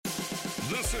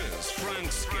This is Frank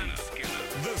Skinner.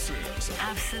 This is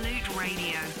Absolute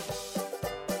Radio.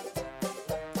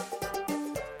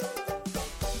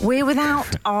 We're without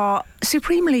our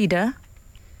supreme leader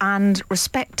and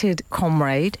respected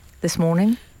comrade this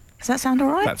morning. Does that sound all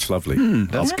right? That's lovely.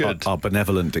 That's good. Our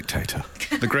benevolent dictator.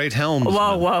 The great helmsman.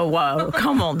 Whoa.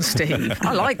 Come on, Steve.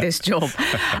 I like this job.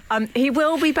 He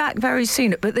will be back very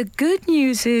soon. But the good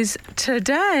news is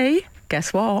today,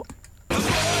 guess what?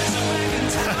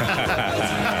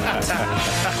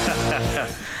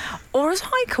 Or as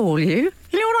I call you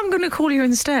know what I'm going to call you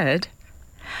instead?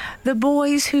 The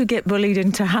boys who get bullied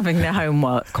into having their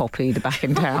homework copied back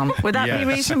in town. Would that be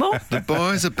reasonable? The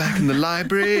boys are back in the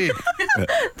library.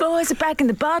 Boys are back in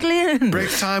the Bodleian.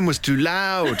 Break time was too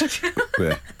loud.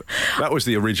 Yeah. That was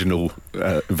the original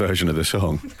version of the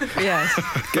song. Yes.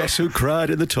 Guess who cried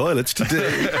in the toilets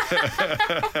today?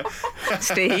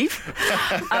 Steve.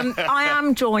 I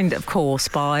am joined, of course,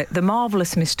 by the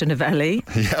marvellous Mr. Novelli.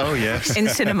 Oh, yes. In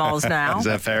cinemas now. He's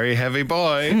a very heavy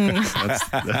boy.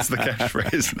 That's the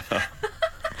catchphrase now.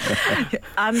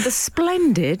 And the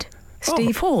splendid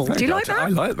Steve Hall. Do you like that? I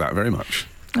like that very much.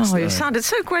 Oh, you sounded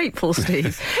so grateful,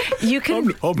 Steve. You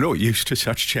can. I'm not used to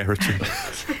such charity.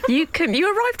 You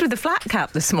arrived with a flat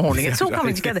cap this morning. It's all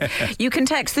coming together. You can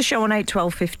text the show on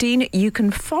 81215. You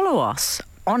can follow us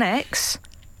on X.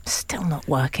 Still not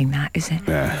working, that is it?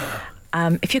 Yeah.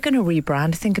 If you're going to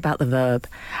rebrand, think about the verb.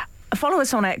 Follow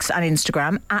us on X and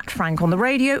Instagram at Frank on the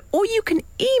Radio, or you can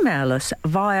email us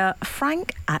via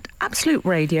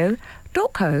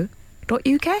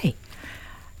frank@absoluteradio.co.uk.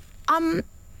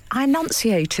 I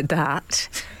enunciated that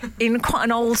in quite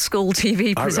an old school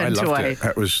TV presenter I loved way. it.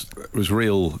 That was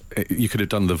real. You could have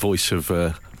done the voice of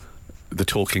the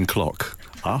talking clock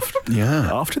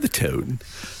after the tone.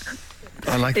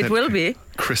 I like It that will be.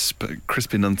 crisp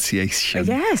enunciation.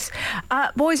 Yes.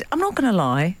 Boys, I'm not going to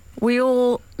lie. We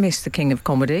all miss the king of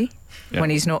comedy when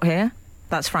he's not here.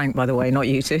 That's Frank, by the way, not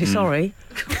you two. Sorry.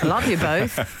 I love you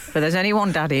both, but there's only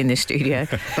one daddy in this studio.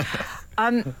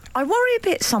 I worry a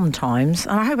bit sometimes,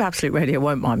 and I hope Absolute Radio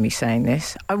won't mind me saying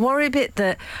this, I worry a bit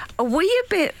that, are we a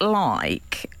bit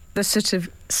like the sort of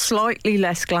slightly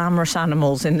less glamorous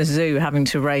animals in the zoo having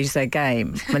to raise their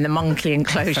game when the monkey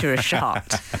enclosure is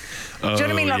shut? Do you know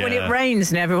what I mean? Like when it rains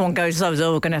and everyone goes, we're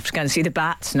going to have to go and see the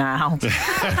bats now.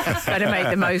 Better make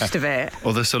the most of it.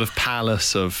 Or the sort of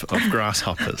palace of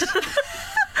grasshoppers.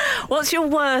 What's your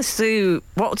worst zoo?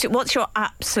 What's your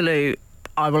absolute,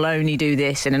 I will only do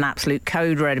this in an absolute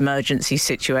code red emergency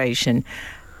situation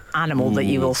animal that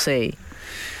you will see?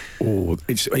 Oh,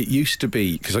 it used to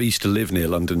be, because I used to live near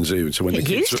London Zoo, and so when the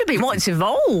kids used to be, it's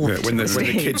evolved. Yeah, when the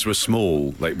kids were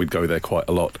small, we'd go there quite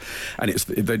a lot, and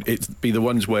it'd be the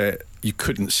ones where you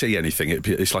couldn't see anything.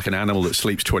 It's like an animal that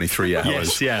sleeps 23 hours.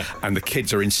 Yes, yeah. And the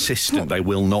kids are insistent they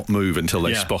will not move until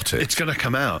they spot it. It's going to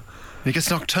come out. It gets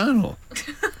nocturnal.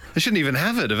 They shouldn't even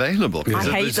have it available. I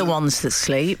hate the ones that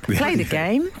sleep. Play the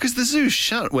game. Because the zoo's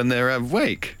shut when they're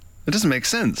awake. It doesn't make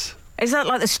sense. Is that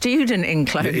like the student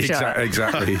enclosure?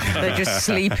 Exactly. They're just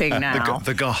sleeping now.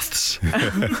 The goths.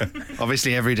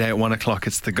 Obviously, every day at 1 o'clock,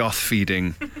 it's the goth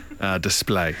feeding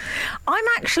display. I'm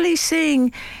actually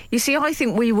seeing. You see, I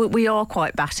think we are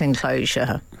quite bat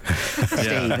enclosure,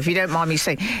 Steve. If you don't mind me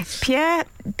saying, Pierre,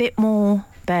 a bit more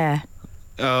bear.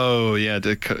 Oh, yeah.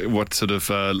 What sort of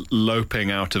loping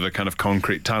out of a kind of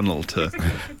concrete tunnel to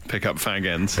pick up fag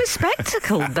ends.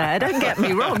 Bespectacled bear, don't get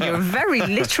me wrong. You're a very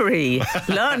literary,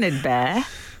 learned bear,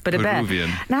 but a bear.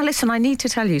 Peruvian. Now, listen, I need to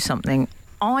tell you something.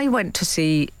 I went to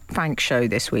see Frank's show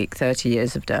this week, 30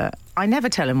 Years of Dirt. I never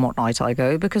tell him what night I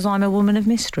go because I'm a woman of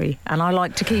mystery and I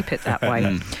like to keep it that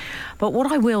way. But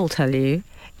what I will tell you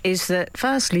is that,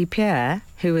 firstly, Pierre,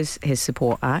 who is his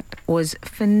support act, was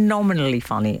phenomenally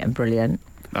funny and brilliant.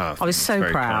 Oh, I was so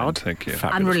proud Thank you.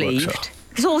 and relieved.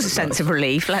 There's always a sense of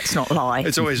relief, let's not lie.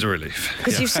 It's always a relief.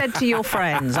 Because you've said to your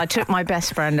friends, I took my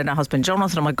best friend and her husband,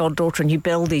 Jonathan, and my goddaughter, and you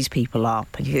build these people up.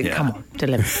 And you think, come on,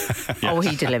 deliver. Oh,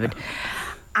 he delivered.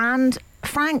 And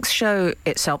Frank's show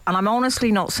itself, and I'm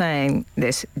honestly not saying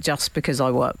this just because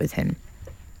I work with him,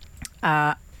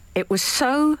 it was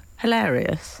so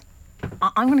hilarious.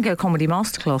 I'm going to go comedy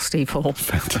masterclass, Steve Hall.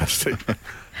 Fantastic.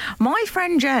 My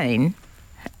friend Jane,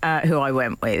 who I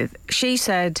went with, she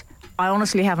said, I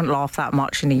honestly haven't laughed that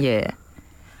much in a year.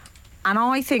 And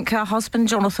I think her husband,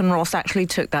 Jonathan Ross, actually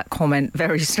took that comment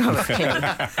very stoically.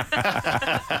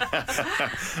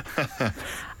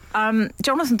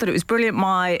 Jonathan thought it was brilliant.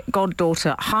 My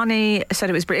goddaughter, Honey,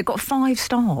 said it was brilliant. It got 5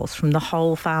 stars from the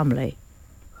whole family.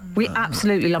 We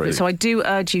absolutely love it. So I do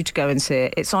urge you to go and see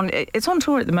it. It's on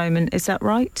tour at the moment. Is that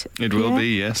right? It will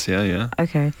be, yes. Yeah.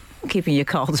 Okay. Keeping your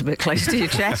cards a bit close to your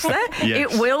chest there.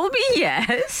 Yes. It will be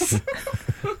yes.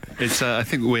 It's. I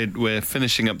think we're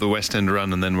finishing up the West End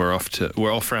run, and then we're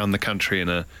off around the country in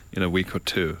a week or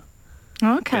two.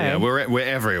 Okay. But yeah, we're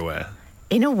everywhere.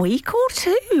 In a week or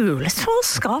two. Let's call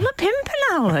Scarlet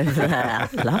Pimpernel over there.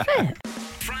 Love it.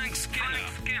 Frank Skinner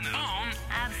on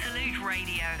Absolute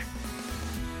Radio.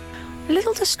 A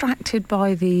little distracted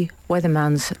by the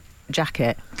weatherman's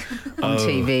jacket on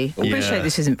TV. I appreciate yeah.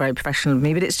 this isn't very professional of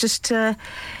me, but it's just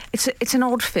it's an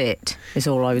odd fit, is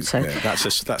all I would say. Yeah, that's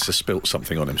a spilt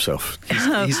something on himself.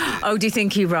 Oh, do you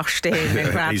think he rushed in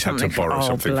and grabbed He's had something? to borrow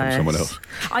something from someone else.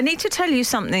 I need to tell you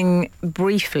something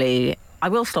briefly. I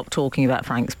will stop talking about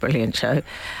Frank's brilliant show,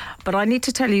 but I need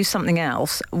to tell you something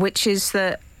else, which is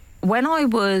that when I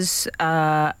was...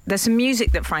 there's some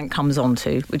music that Frank comes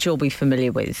onto, which you'll be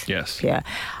familiar with. Yes. Yeah.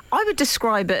 I would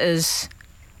describe it as...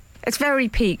 It's very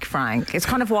peak Frank. It's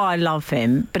kind of why I love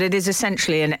him, but it is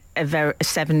essentially a very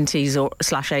 70s or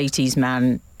 /80s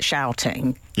man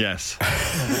shouting. Yes.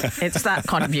 It's that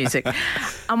kind of music.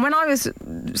 And when I was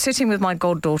sitting with my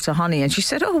goddaughter, Honey, and she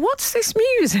said, "Oh, what's this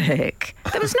music?"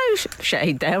 There was no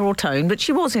shade there or tone, but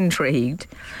she was intrigued.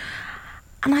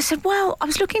 And I said, well, I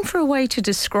was looking for a way to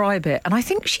describe it, and I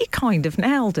think she kind of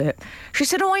nailed it. She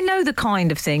said, oh, I know the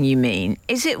kind of thing you mean.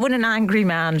 Is it when an angry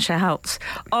man shouts,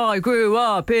 I grew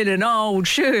up in an old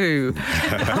shoe?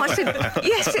 And I said,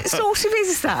 yes, it sort of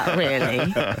is that, really.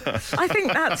 I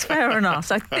think that's fair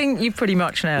enough. I think you pretty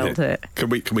much nailed it. Can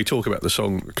we talk about the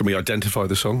song? Can we identify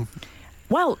the song?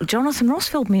 Well, Jonathan Ross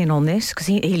filled me in on this because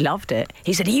he loved it.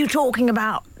 He said, are you talking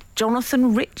about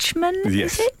Jonathan Richman,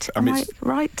 Yes. is it? I Am mean, I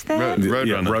right there?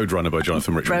 Roadrunner. Roadrunner by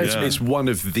Jonathan Richman. Roadrunner. It's one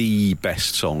of the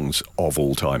best songs of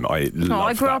all time. I love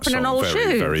I grew that up in an song old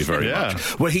very, shoe. very, very Yeah.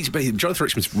 much. Well, Jonathan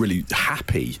Richman's really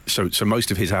happy, so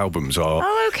most of his albums are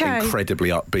incredibly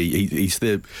upbeat.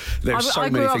 There's so I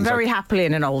many grew up things very happily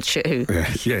in an old shoe.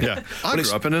 Yeah. I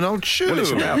grew up in an old shoe.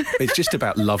 Well, it's just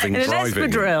about loving In an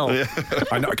driving. espadrille.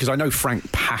 I know, because I know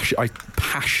Frank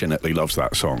passionately loves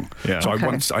that song. Yeah. So Okay.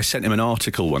 I sent him an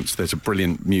article once. There's a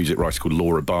brilliant music writer called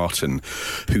Laura Barton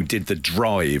who did the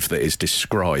drive that is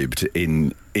described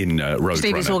in Roadrunner.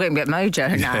 Stevie's all getting a bit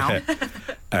mojo now.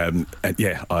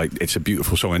 It's a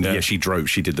beautiful song, and she drove.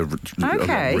 She did the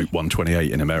Okay. Route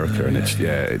 128 in America, and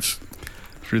it's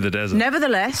Through the desert.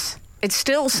 Nevertheless, it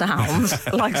still sounds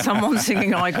like someone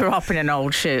singing I grew up in an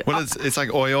old shoe. Well, it's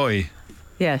like oi oi.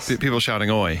 Yes. People shouting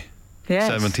oi.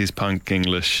 Yes. 70s punk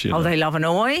English. Oh, they love an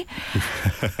oi.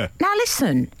 Now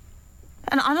listen,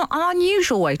 an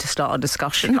unusual way to start a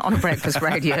discussion on a breakfast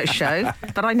radio show,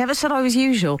 but I never said I was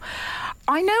usual.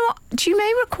 You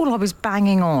may recall I was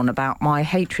banging on about my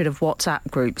hatred of WhatsApp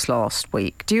groups last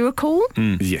week. Do you recall?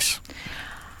 yes.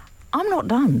 I'm not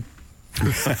done.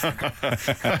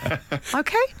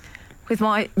 Okay? With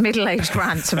my middle-aged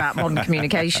rants about modern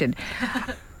communication.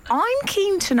 I'm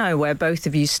keen to know where both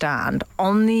of you stand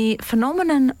on the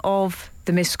phenomenon of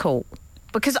the missed call,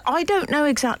 because I don't know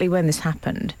exactly when this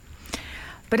happened.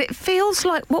 But it feels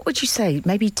like, what would you say,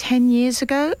 maybe 10 years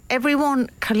ago? Everyone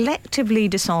collectively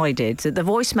decided that the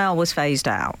voicemail was phased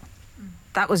out.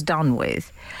 That was done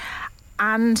with.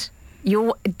 And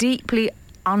you're deeply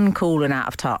uncool and out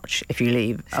of touch if you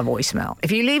leave a voicemail.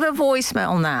 If you leave a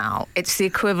voicemail now, it's the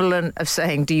equivalent of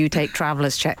saying, do you take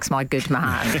traveller's checks, my good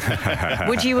man?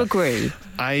 Would you agree?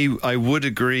 I would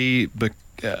agree,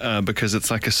 because it's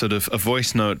like a sort of a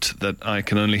voice note that I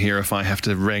can only hear if I have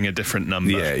to ring a different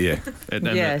number. Yeah.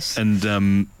 Yes.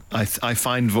 I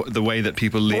find the way that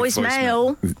people leave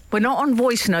Voicemail. We're not on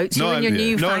voice notes. You're in your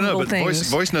newfangled but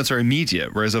things. voice notes are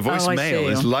immediate, whereas a I voicemail see.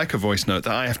 is like a voice note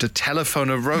that I have to telephone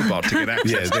a robot to get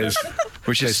access to,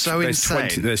 which is so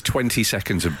insane. There's 20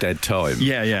 seconds of dead time.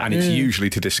 Yeah. And it's usually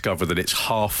to discover that it's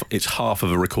half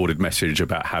of a recorded message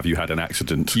about have you had an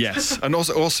accident. Yes, and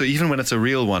also even when it's a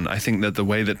real one, I think that the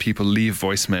way that people leave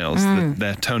voicemails,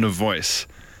 their tone of voice,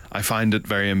 I find it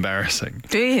very embarrassing.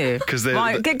 Do you? 'Cause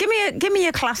Right, give me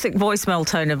a classic voicemail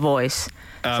tone of voice.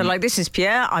 So like, this is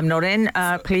Pierre, I'm not in,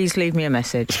 please leave me a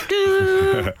message.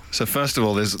 So first of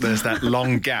all, there's that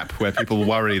long gap where people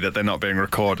worry that they're not being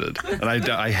recorded, and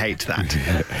I hate that,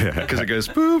 because it goes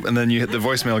boop, and then the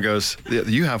voicemail goes,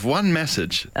 you have one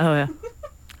message. Oh, yeah.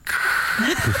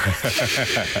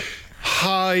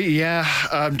 Hi,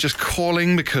 I'm just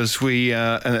calling because we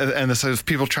and there's sort of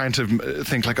people trying to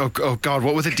think like, oh God,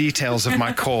 what were the details of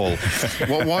my call?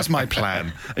 What was my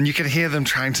plan? And you can hear them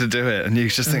trying to do it, and you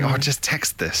just think, just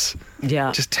text this.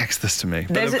 Yeah. Just text this to me.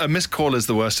 There's But a missed call is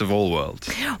the worst of all worlds.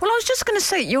 Well, I was just going to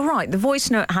say, you're right. The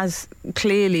voice note has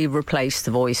clearly replaced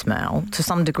the voicemail to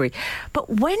some degree. But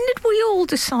when did we all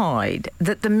decide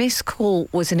that the missed call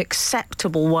was an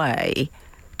acceptable way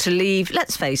to leave,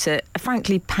 let's face it, a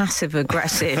frankly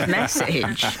passive-aggressive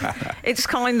message. It's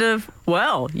kind of,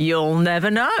 well, you'll never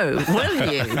know,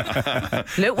 will you?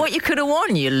 Look what you could have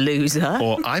won, you loser.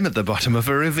 Or I'm at the bottom of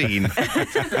a ravine.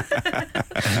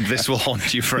 And this will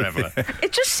haunt you forever.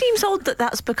 It just seems odd that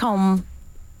that's become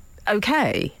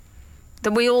okay.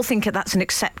 That we all think that's an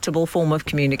acceptable form of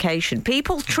communication.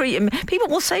 People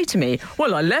will say to me,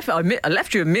 well, I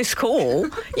left you a missed call.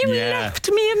 You left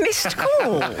me a missed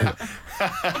call.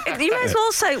 You may as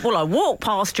well say, well, I walked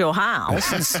past your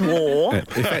house and swore.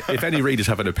 If any readers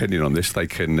have an opinion on this, they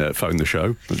can phone the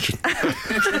show.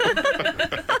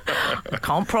 I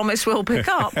can't promise we'll pick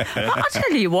up. But I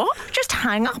tell you what, just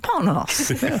hang up on us.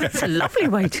 It's a lovely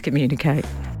way to communicate.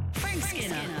 Frank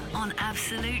Skinner on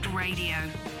Absolute Radio.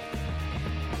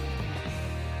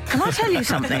 Can I tell you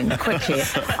something quickly?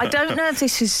 I don't know if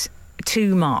this is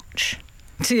too much.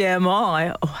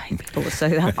 TMI. Oh, I hate people that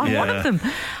say that. I'm one of them.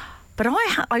 But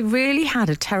I really had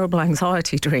a terrible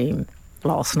anxiety dream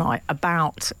last night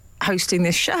about hosting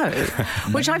this show,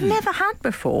 which I've never had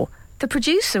before. The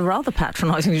producer, rather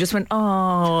patronisingly, just went,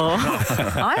 oh,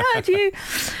 I heard you.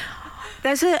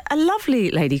 There's a lovely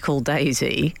lady called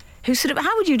Daisy who sort of,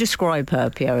 how would you describe her,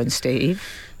 Pierre and Steve?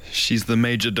 She's the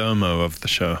major domo of the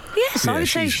show. Yes, I would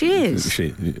say she is.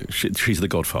 She's the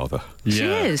godfather. She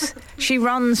is. She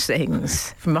runs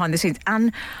things from behind the scenes.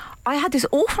 And I had this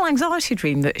awful anxiety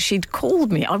dream that she'd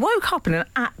called me. I woke up in a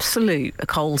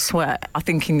cold sweat,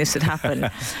 thinking this had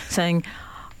happened, saying,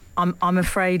 I'm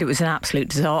afraid it was an absolute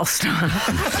disaster.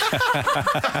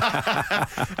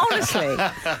 Honestly.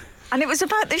 And it was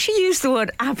about that she used the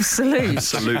word absolute.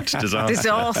 Absolute disaster.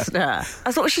 Disaster.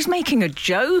 I thought she's making a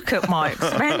joke at my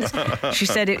expense. She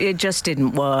said it just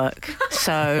didn't work.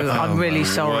 So I'm really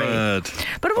sorry. Word.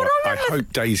 But what I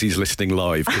hope Daisy's listening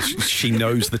live because she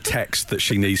knows the text that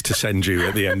she needs to send you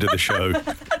at the end of the show.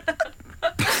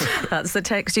 That's the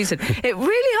text you said. It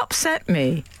really upset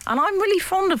me. And I'm really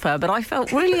fond of her, but I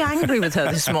felt really angry with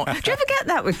her this morning. Do you ever get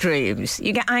that with dreams?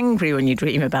 You get angry when you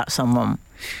dream about someone.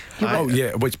 Oh,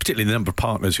 yeah. Well, it's particularly the number of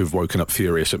partners who've woken up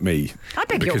furious at me I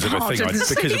beg because your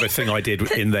of a thing I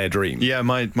did in their dream. Yeah,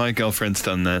 my girlfriend's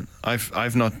done that.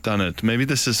 I've not done it. Maybe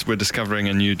we're discovering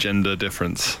a new gender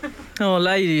difference. Oh,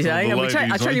 ladies, eh? The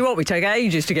And I tell you what, we take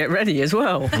ages to get ready as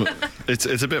well.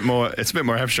 It's a bit more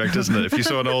abstract, isn't it? If you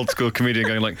saw an old school comedian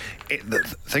going like, the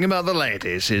thing about the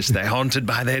ladies is they're haunted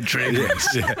by their dreams.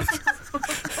 Yes.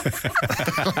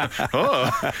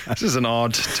 Oh, this is an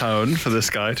odd tone for this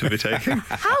guy to be taking.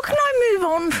 How can I move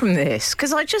on from this?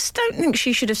 Because I just don't think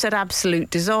she should have said absolute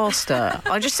disaster.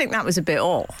 I just think that was a bit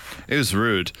off. It was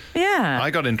rude. Yeah.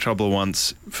 I got in trouble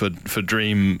once for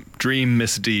dream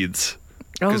misdeeds.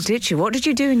 Oh, did you? What did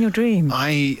you do in your dream?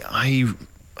 I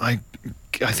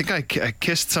think I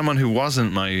kissed someone who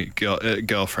wasn't my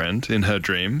girlfriend in her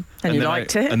dream. And you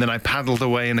liked it? And then I paddled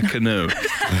away in a canoe.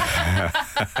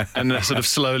 And I sort of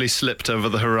slowly slipped over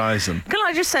the horizon. Can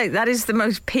I just say, that is the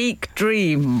most peak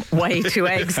dream way to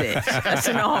exit a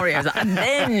scenario. And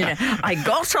then I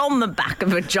got on the back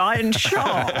of a giant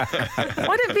shark.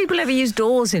 Why don't people ever use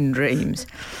doors in dreams?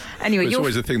 Anyway, it's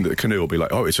always the thing that the canoe will be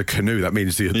like, oh, it's a canoe. That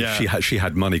means she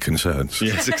had money concerns.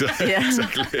 Yes, exactly. Yeah.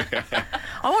 Exactly.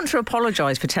 I want to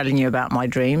apologise for telling you about my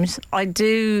dreams. I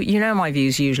do, you know my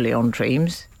views usually on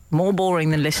dreams. More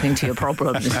boring than listening to your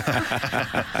problems.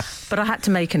 But I had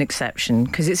to make an exception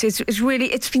because it's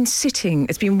really, it's been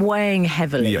weighing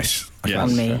heavily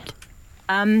on me.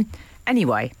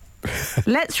 Anyway,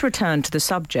 let's return to the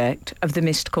subject of the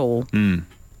missed call.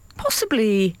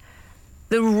 Possibly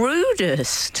the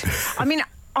rudest. I mean,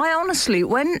 I honestly,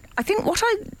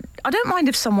 I don't mind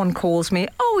if someone calls me,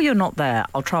 oh, you're not there,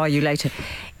 I'll try you later.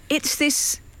 It's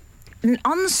this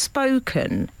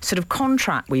unspoken sort of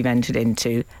contract we've entered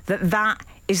into that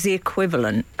is the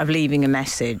equivalent of leaving a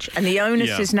message, and the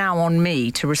onus is now on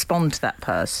me to respond to that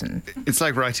person. It's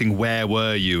like writing "Where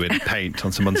were you" in paint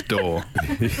on someone's door.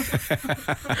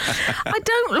 I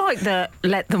don't like the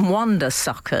let them wonder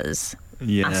suckers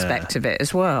aspect of it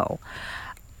as well.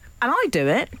 And I do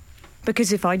it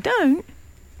because if I don't,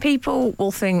 people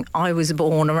will think I was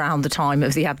born around the time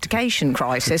of the abdication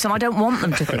crisis, and I don't want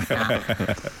them to think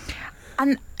that.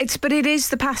 But it is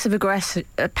the passive aggressive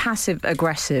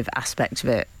aspect of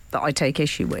it that I take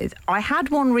issue with. I had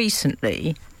one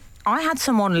recently. I had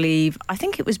someone leave, I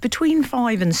think it was between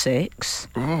 5 and 6.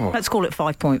 Oh. Let's call it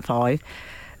 5.5.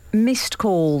 Missed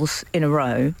calls in a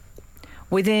row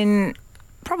within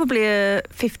probably a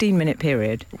 15-minute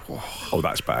period. Oh,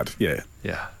 that's bad. Yeah.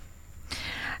 Yeah.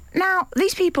 Now,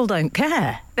 these people don't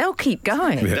care. They'll keep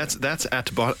going. Yeah.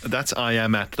 That's I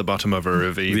am at the bottom of a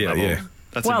ravine level. Yeah.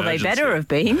 That's Well, they emergency. better have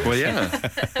been. Well, yeah.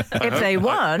 If they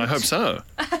weren't, I hope so.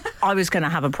 I was going to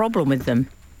have a problem with them.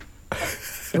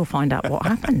 You'll find out what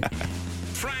happened.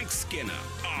 Frank Skinner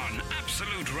on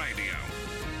Absolute Radio.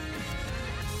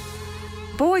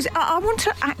 Boys, I want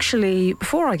to actually,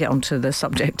 before I get onto the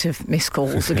subject of missed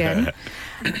calls again,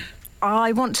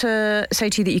 I want to say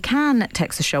to you that you can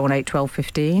text the show on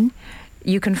 81215.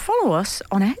 You can follow us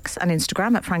on X and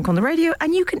Instagram at Frank on the Radio,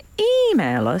 and you can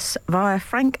email us via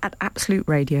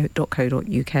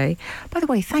frank@absoluteradio.co.uk. By the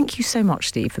way, thank you so much,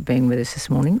 Steve, for being with us this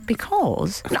morning,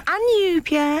 because, and you,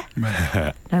 Pierre,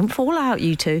 don't fall out,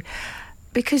 you two,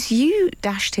 because you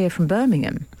dashed here from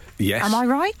Birmingham. Yes. Am I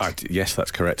right? Yes,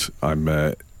 that's correct. I'm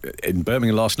in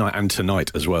Birmingham last night and tonight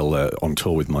as well, on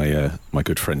tour with my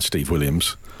good friend Steve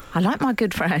Williams. I like my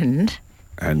good friend.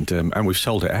 And we've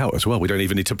sold it out as well. We don't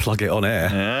even need to plug it on air.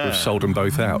 Yeah. We've sold them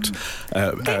both out.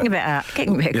 Getting a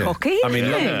bit Yeah. cocky. I mean,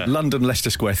 isn't it? London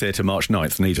Leicester Square Theatre March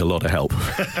 9th needs a lot of help.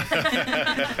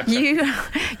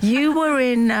 You were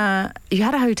in. You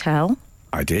had a hotel.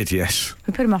 I did, yes.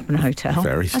 We put him up in a hotel.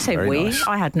 Very- I say very we. nice.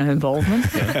 I had no involvement.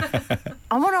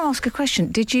 I want to ask a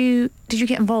question. Did you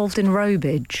get involved in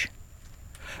robage?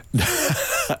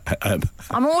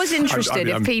 I'm always interested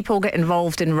if people get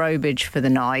involved in robage for the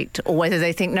night, or whether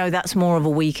they think, no, that's more of a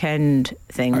weekend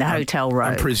thing, the hotel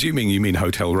robe. I'm presuming you mean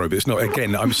hotel robe. It's not.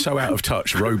 Again, I'm so out of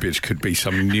touch. Robage could be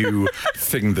some new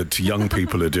thing that young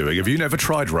people are doing. Have you never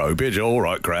tried robage? All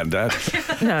right, Grandad.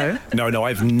 No. No,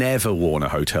 I've never worn a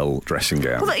hotel dressing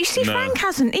gown. Well, you see, No. Frank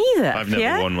hasn't either. I've never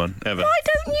yeah? worn one, ever. Why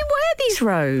don't you wear these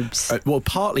robes? Well,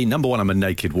 partly, number one, I'm a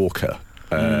naked walker.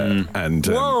 And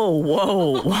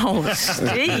Whoa,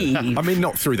 Steve. I mean,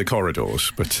 not through the corridors,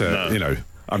 but you know,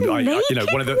 I'm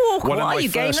Naked one of walker? one of What my are you,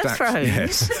 Game first of acts.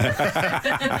 Thrones?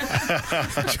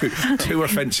 Yes. too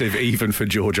offensive even for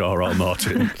George R.R.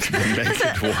 Martin.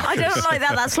 Naked walk. I don't like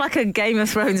that. That's like a Game of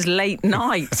Thrones late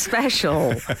night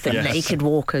special. The Yes. naked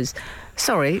walkers.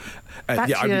 Sorry. Back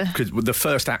to your... because the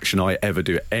first action I ever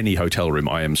do at any hotel room,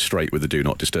 I am straight with the do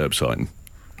not disturb sign.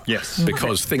 Yes.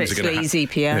 Because things bit are going to sleazy,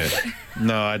 Pierre.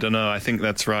 No, I don't know. I think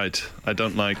that's right. I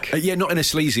don't like... Yeah, not in a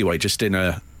sleazy way, just in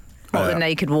a... What the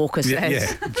naked walker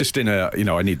says. Yeah, just in a,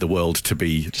 I need the world to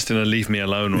be... Just in a leave me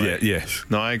alone way. Yeah, yes.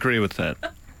 No, I agree with that.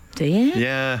 Do you?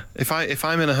 Yeah. If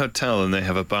I'm in a hotel and they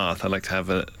have a bath, I like to have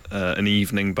an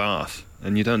evening bath.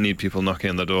 And you don't need people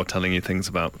knocking on the door telling you things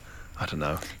about... I don't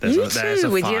know. There's a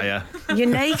with fire. your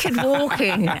naked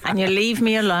walking and you leave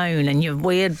me alone and your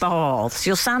weird baths.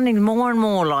 You're sounding more and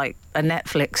more like a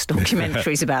Netflix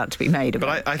documentary's about to be made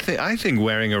about. But I think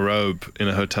wearing a robe in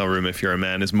a hotel room if you're a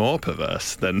man is more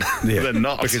perverse than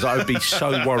not. Because I would be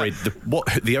so worried.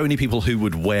 The only people who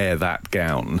would wear that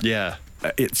gown... Yeah.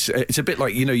 It's a bit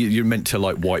like, you're meant to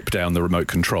like wipe down the remote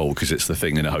control because it's the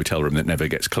thing in a hotel room that never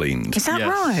gets cleaned. Is that Yes.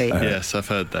 right? Yes, I've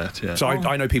heard that. Yeah. So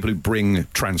I know people who bring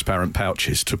transparent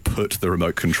pouches to put the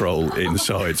remote control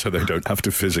inside so they don't have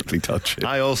to physically touch it.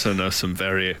 I also know some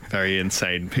very, very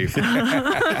insane people.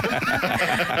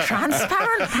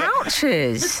 Transparent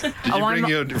pouches. Did you bring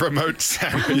your remote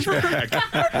sandwich bag?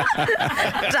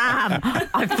 Damn,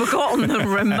 I've forgotten the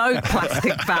remote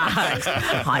plastic bags.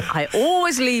 I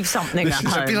always leave something at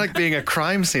home. It'd be like being a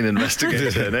crime scene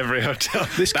investigator in every hotel.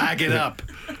 Bag it up.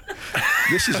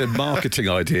 This is a marketing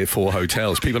idea for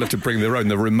hotels. People have to bring their own,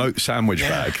 the remote sandwich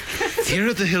bag. Here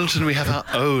at the Hilton, we have our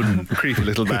own creepy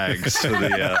little bags for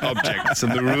the objects in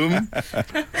the room.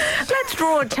 Let's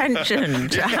draw attention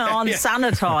to how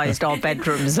unsanitised our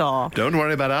bedrooms are. Don't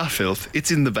worry about our filth.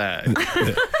 It's in the bag.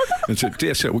 And so,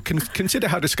 dear sir, consider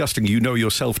how disgusting you know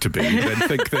yourself to be. Then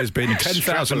think there's been 10,000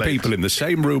 Extrapolate. people in the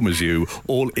same room as you,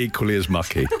 all equally as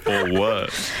mucky. Or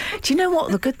worse. Do you know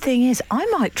what the good thing is? I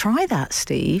might try that,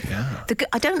 Steve. Yeah.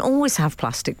 I don't always have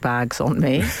plastic bags on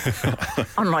me,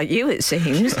 unlike you, it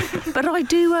seems. But I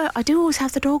do always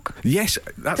have the dog. Yes,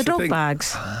 that's The the dog thing.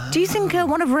 bags. Do you think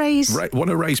one of Ray's... One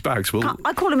of Ray's bags will...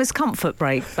 I call them his comfort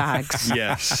break bags.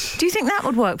 Yes. Do you think that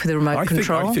would work for the remote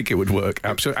control? I think it would work,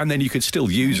 absolutely. And then you could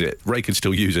still use it. Ray could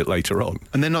still use it later on.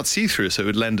 And they're not see-through, so it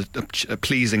would lend a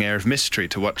pleasing air of mystery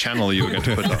to what channel you were going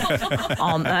to put on.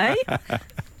 Aren't they?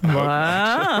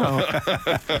 Wow.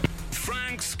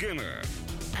 Frank Skinner.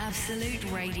 Absolute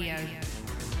Radio.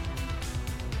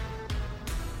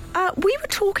 We were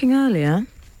talking earlier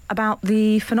about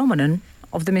the phenomenon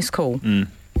of the missed call.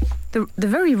 The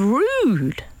very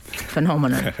rude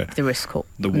phenomenon of the missed call.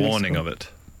 The warning of it.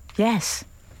 Yes.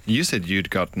 You said you'd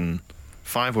gotten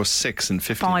 5 or 6 in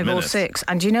 15 5 minutes. or 6.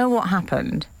 And do you know what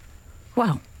happened?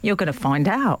 Well, you're going to find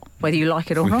out whether you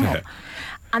like it or not. Yeah.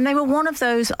 And they were one of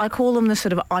those, I call them the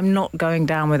sort of I'm not going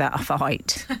down without a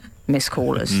fight missed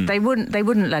callers. They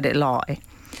wouldn't let it lie.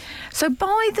 So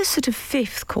by the sort of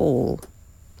 5th call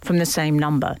from the same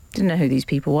number, didn't know who these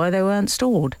people were, they weren't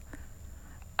stored.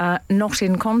 Not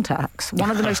in contacts. One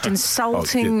of the most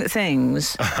insulting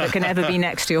things that can ever be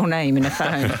next to your name in a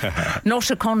phone.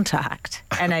 Not a contact.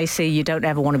 NAC, you don't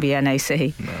ever want to be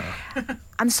NAC. No.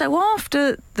 And so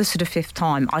after the sort of 5th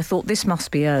time, I thought this must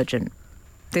be urgent.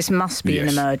 This must be an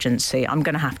emergency. I'm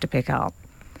going to have to pick up.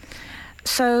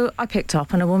 So I picked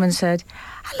up and a woman said,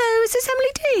 "Hello, is this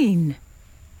Emily Dean?"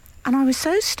 And I was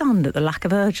so stunned at the lack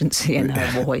of urgency in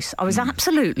her voice. I was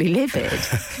absolutely livid. Do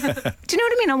you know what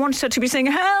I mean? I wanted her to be saying,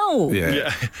 "Help!"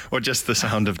 Yeah. Or just the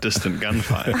sound of distant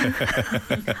gunfire.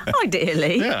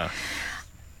 Ideally. Yeah.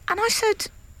 And I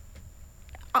said,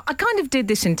 I kind of did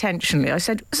this intentionally. I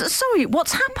said, "Sorry,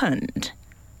 what's happened?"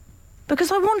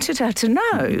 Because I wanted her to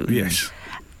know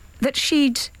that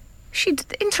she'd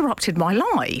interrupted my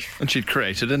life. And she'd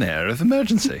created an air of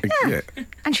emergency. Yeah.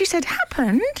 And she said,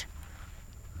 "Happened?"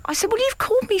 I said, "Well, you've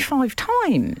called me 5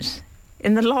 times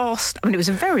in the last..." I mean, it was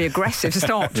a very aggressive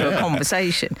start to a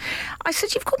conversation. I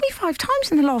said, "You've called me 5 times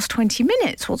in the last 20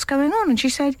 minutes. What's going on?" And she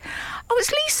said, "Oh,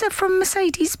 it's Lisa from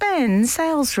Mercedes-Benz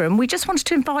sales room. We just wanted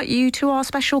to invite you to our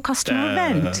special customer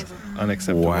event."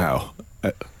 Unacceptable. Wow.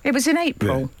 It was in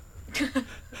April.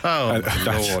 Oh,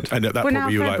 Lord. And at that We're point, now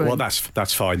you were like, February. "Well,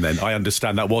 that's fine then. I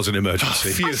understand that was an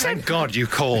emergency." Phew, thank God you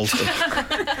called.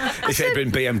 If it had been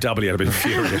BMW, I'd have been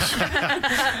furious.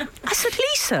 I said,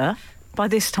 "Lisa," by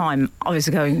this time I was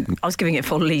giving it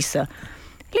full Lisa.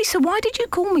 "Lisa, why did you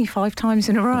call me 5 times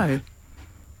in a row?"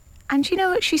 And you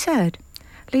know what she said?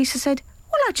 Lisa said,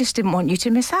 "Well, I just didn't want you to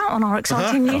miss out on our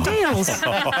exciting new deals."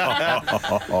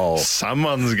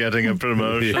 Someone's getting a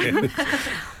promotion.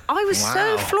 I was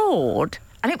so floored,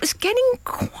 and it was getting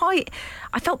quite...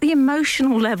 I felt the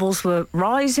emotional levels were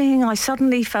rising. I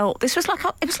suddenly felt it was like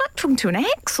talking to an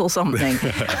ex or something.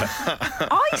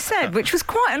 I said, which was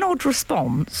quite an odd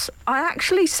response. I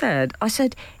said,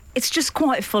 "It's just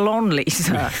quite full on,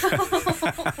 Lisa." I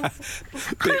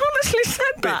honestly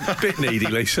said that. Bit needy,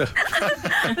 Lisa.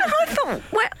 And I thought,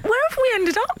 where have we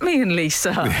ended up, me and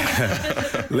Lisa?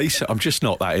 Lisa, I'm just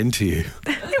not that into you.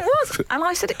 It was. And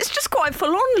I said, "It's just quite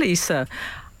full on, Lisa."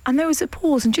 And there was a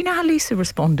pause. And do you know how Lisa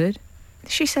responded?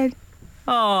 She said,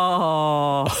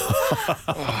 "Oh."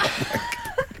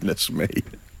 Goodness me.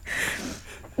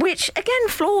 Which, again,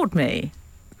 floored me.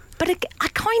 But I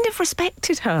kind of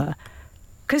respected her.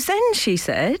 Because then she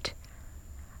said,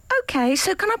 "OK,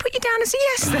 so can I put you down as a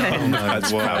yes then?"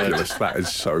 That's fabulous. That is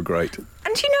so great.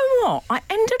 And you know what? I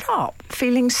ended up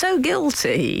feeling so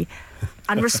guilty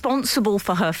and responsible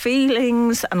for her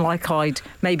feelings, and like I'd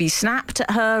maybe snapped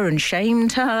at her and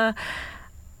shamed her,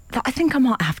 that I think I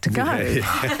might have to go.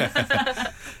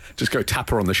 Just go tap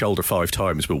her on the shoulder 5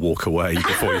 times, but walk away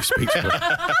before you speak to her.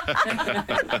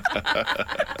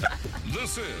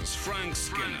 This is Frank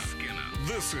Skinner.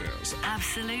 This is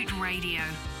Absolute Radio.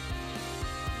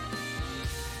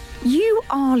 You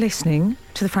are listening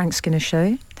to the Frank Skinner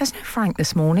Show. There's no Frank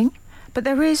this morning, but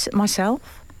there is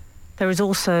myself. There is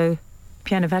also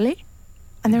Pianovelli,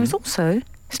 and there is also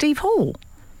Steve Hall.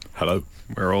 Hello.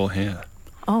 We're all here.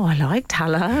 Oh, I liked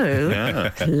hello.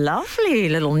 Yeah. Lovely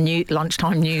little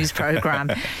lunchtime news programme.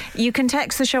 You can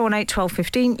text the show on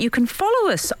 81215. You can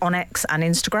follow us on X and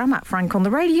Instagram at Frank on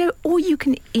the Radio, or you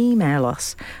can email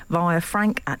us via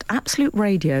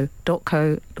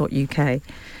frank@absoluteradio.co.uk.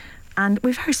 And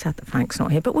we're very sad that Frank's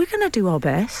not here, but we're going to do our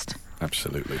best.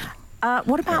 Absolutely.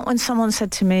 What about when someone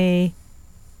said to me,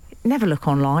 "Never look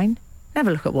online,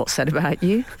 never look at what's said about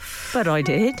you"? But I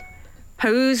did.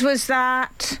 Whose was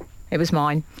that? It was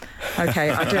mine.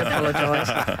 Okay, I do apologise.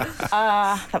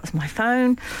 That was my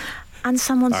phone. And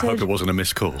someone I said... hope it wasn't a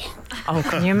missed call. Oh,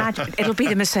 can you imagine? It'll be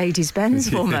the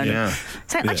Mercedes-Benz woman. Yeah.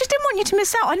 Saying, "I just didn't want you to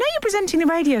miss out. I know you're presenting the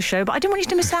radio show, but I didn't want you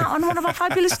to miss out on one of our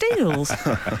fabulous deals."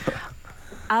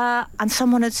 And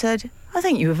someone had said, "I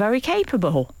think you were very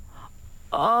capable."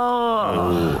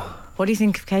 Oh. What do you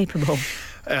think of capable?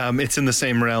 It's in the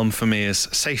same realm for me as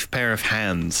safe pair of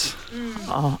hands.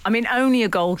 Oh, I mean, only a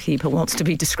goalkeeper wants to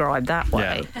be described that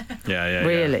way. Yeah.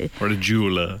 Really? Or a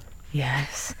jeweller.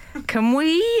 Yes. Can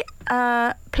we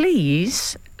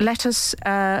please let us...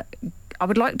 I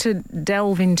would like to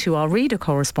delve into our reader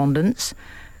correspondence,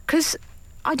 because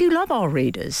I do love our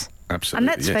readers. Absolutely, And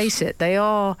let's face it, they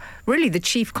are really the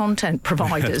chief content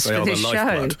providers They for are the this show,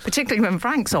 lifeblood. particularly when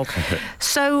Frank's off.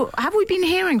 So have we been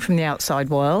hearing from the outside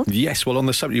world? Yes, well, on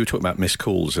the subject, you were talking about missed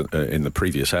calls in the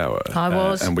previous hour. I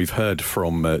was. And we've heard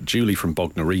from Julie from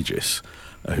Bognor Regis,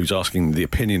 who's asking the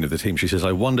opinion of the team. She says,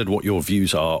 I wondered what your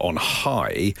views are on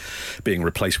hi being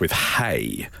replaced with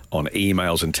hey on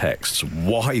emails and texts.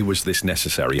 Why was this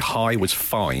necessary? Hi was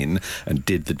fine and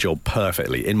did the job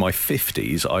perfectly. In my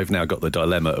 50s, I've now got the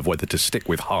dilemma of whether to stick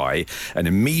with hi and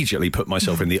immediately put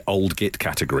myself in the old git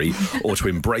category or to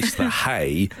embrace the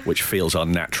hey, which feels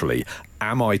unnaturally.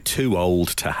 Am I too old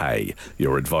to hey?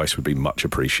 Your advice would be much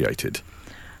appreciated.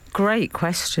 Great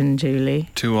question, Julie.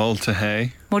 Too old to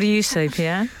hey? What do you say,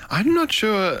 Pierre? I'm not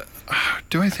sure.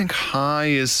 Do I think hi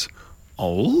is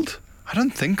old? I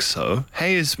don't think so.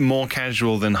 Hey is more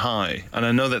casual than hi. And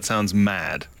I know that sounds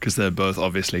mad because they're both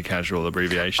obviously casual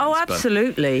abbreviations. Oh,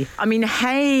 absolutely. I mean,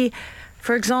 hey,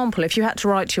 for example, if you had to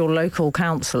write to your local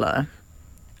councillor,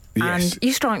 Yes. and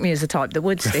you strike me as the type that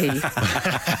would, Steve,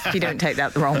 if you don't take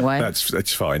that the wrong way.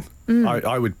 That's fine.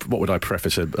 I would. What would I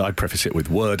preface it? I'd preface it with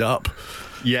word up.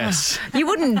 Yes. You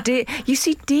wouldn't, dear. You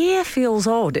see, dear feels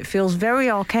odd. It feels very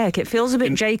archaic. It feels a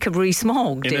bit Jacob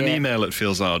Rees-Mogg, In dear. an email, it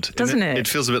feels odd. Doesn't it? It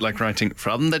feels a bit like writing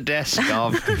from the desk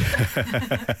of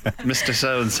Mr.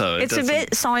 So-and-so. It's a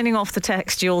bit signing off the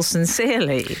text yours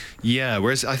sincerely. Yeah,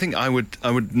 whereas I think I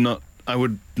would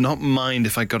not mind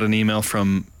if I got an email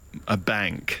from a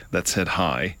bank that said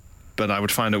hi, but I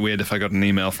would find it weird if I got an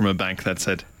email from a bank that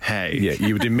said hey. Yeah,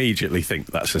 you would immediately think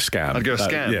that's a scam. I'd go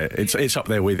scam. Yeah, it's up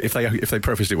there with if they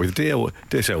prefaced it with dear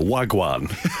sir Wagwan,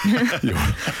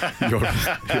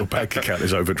 your bank account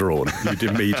is overdrawn. You'd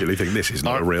immediately think this is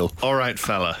not real. All right,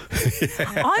 fella.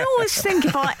 I always think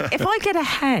if I get a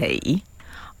hey,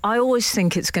 I always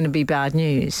think it's going to be bad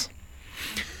news.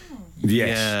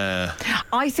 Yes. Yeah.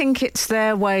 I think it's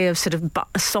their way of sort of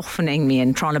softening me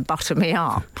and trying to butter me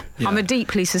up. Yeah. I'm a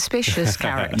deeply suspicious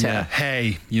character. Yeah.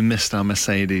 Hey, you missed our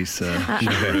Mercedes. Sorry.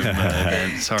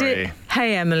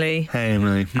 Hey, Emily. Hey,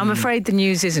 Emily. I'm afraid the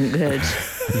news isn't good.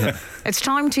 It's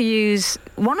time to use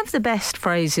one of the best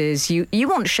phrases. You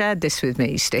once shared this with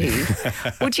me, Steve.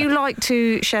 Would you like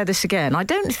to share this again? I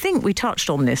don't think we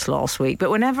touched on this last week, but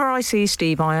whenever I see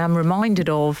Steve, I am reminded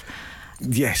of...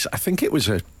 Yes, I think it was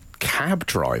a cab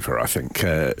driver,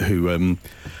 who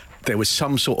there was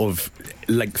some sort of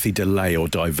lengthy delay or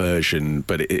diversion,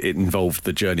 but it involved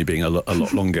the journey being a lot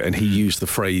longer, and he used the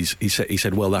phrase, he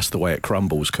said, well, that's the way it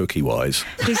crumbles cookie-wise.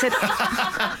 He said,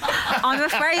 I'm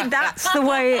afraid that's the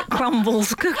way it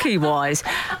crumbles cookie-wise.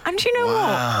 And you know what?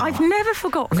 I've never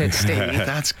forgotten it, Steve.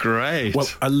 That's great. Well,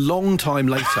 a long time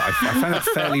later, I found it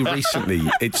fairly recently.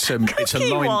 It's a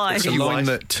line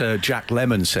that Jack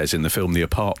Lemmon says in the film The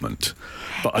Apartment.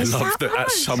 But I love that at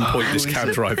some point this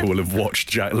cab driver will have watched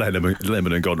Jack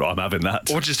Lemmon and gone, I'm having that.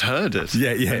 Or just heard it.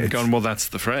 Yeah. And gone, well, that's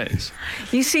the phrase.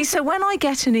 You see, so when I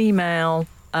get an email,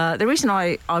 the reason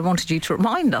I wanted you to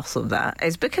remind us of that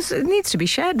is because it needs to be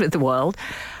shared with the world.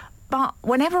 But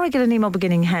whenever I get an email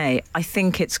beginning, hey, I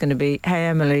think it's going to be, hey,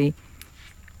 Emily,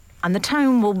 and the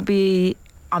tone will be,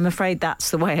 I'm afraid that's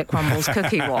the way it crumbles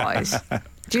cookie-wise.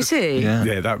 Do you see?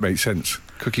 Yeah, that makes sense.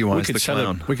 Cookie-wise, the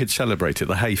clown. We could celebrate it,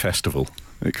 the Hay Festival.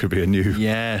 It could be a new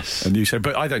set.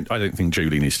 But I don't think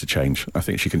Julie needs to change. I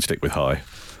think she can stick with hi.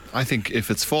 I think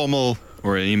if it's formal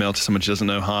or an email to someone she doesn't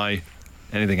know, hi.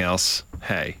 Anything else,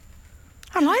 hey.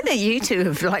 I like that you two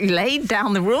have laid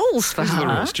down the rules for These her. are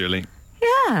the rules, Julie.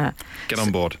 Yeah. Get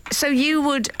on board. So you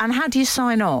would, and how do you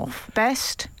sign off?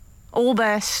 Best? All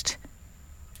best?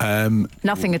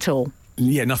 Nothing at all?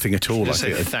 Yeah, nothing at all. Just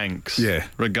say thanks. Yeah.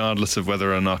 Regardless of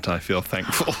whether or not I feel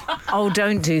thankful. Oh,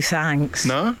 don't do thanks.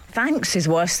 No? Thanks is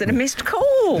worse than a missed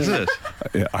call. Is it?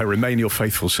 Yeah, I remain your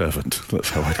faithful servant. That's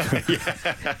how I do.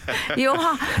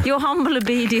 Your humble,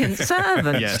 obedient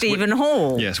servant, Yes, Stephen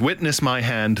Hall. Yes, witness my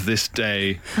hand this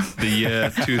day, the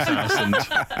year 2000.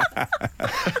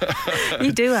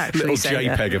 You do actually Little say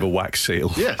that. JPEG of a wax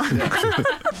seal. Yes.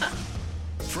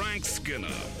 Frank Skinner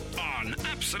on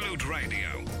Absolute Radio.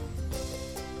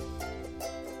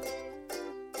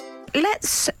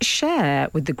 Let's share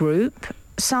with the group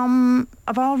some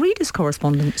of our readers'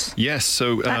 correspondence. Yes,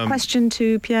 so That question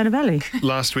to Pierre Novelli.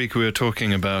 last week we were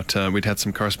talking about, we'd had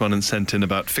some correspondence sent in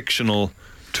about fictional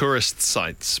tourist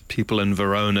sites. People in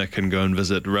Verona can go and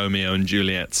visit Romeo and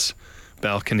Juliet's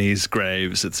balconies,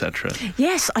 graves, etc.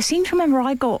 Yes, I seem to remember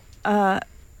I got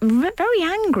very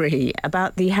angry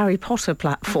about the Harry Potter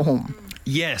platform.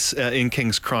 Yes, in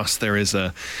King's Cross there's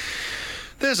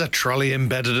a trolley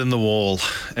embedded in the wall,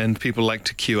 and people like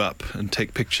to queue up and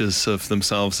take pictures of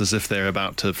themselves as if they're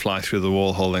about to fly through the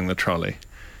wall holding the trolley.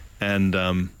 And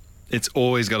it's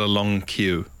always got a long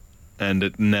queue, and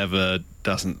it never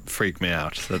doesn't freak me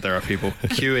out that there are people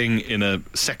queuing in a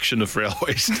section of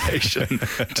railway station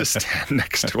to stand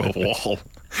next to a wall.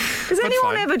 Does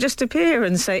anyone ever just appear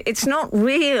and say, it's not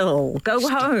real, go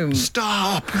home?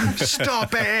 Stop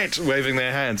it, waving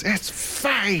their hands. It's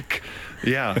fake.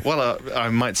 Yeah, well, I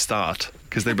might start,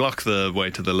 because they block the way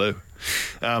to the loo.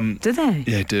 Do they?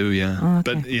 Yeah, do, yeah. Oh,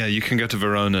 okay. But yeah, you can go to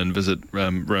Verona and visit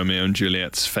Romeo and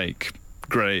Juliet's fake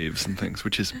graves and things,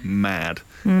 which is mad.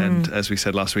 And as we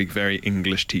said last week, very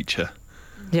English teacher.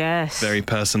 Yes. Very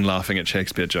person laughing at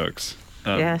Shakespeare jokes.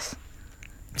 Yes.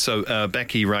 So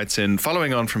Becky writes in,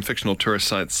 following on from Fictional Tourist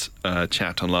Sites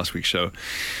chat on last week's show,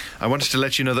 I wanted to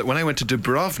let you know that when I went to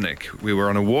Dubrovnik, we were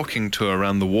on a walking tour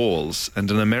around the walls, and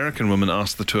an American woman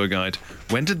asked the tour guide,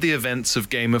 when did the events of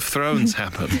Game of Thrones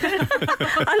happen?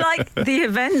 I like the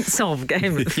events of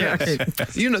Game of Thrones.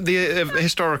 Yes. You know, the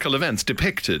historical events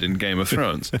depicted in Game of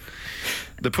Thrones.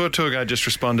 The poor tour guide just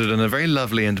responded in a very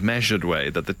lovely and measured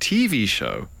way that the TV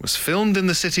show was filmed in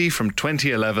the city from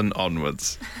 2011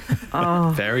 onwards.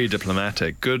 Oh. Very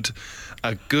diplomatic. That's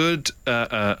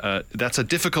a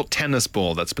difficult tennis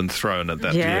ball that's been thrown at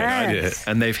that Yes.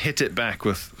 and they've hit it back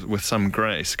with some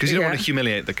grace, because you don't want to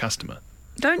humiliate the customer.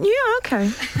 Don't you? Okay.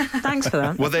 Thanks for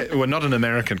that. Well, we're not an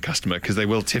American customer, because they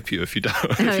will tip you if you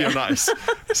don't, if you're nice.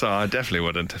 So I definitely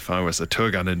wouldn't if I was a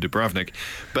tour guide in Dubrovnik.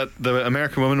 But the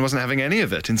American woman wasn't having any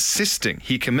of it, insisting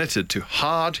he committed to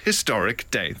hard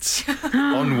historic dates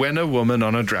on when a woman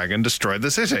on a dragon destroyed the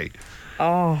city.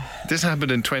 Oh. This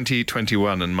happened in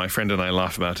 2021, and my friend and I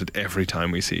laugh about it every time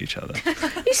we see each other.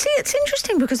 You see, it's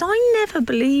interesting because I never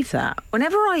believe that.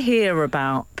 Whenever I hear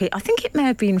about I think it may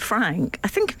have been Frank. I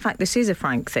think, in fact, this is a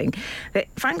Frank thing. That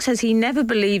Frank says he never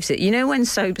believes it. You know, when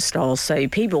soap stars say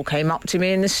people came up to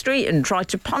me in the street and tried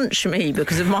to punch me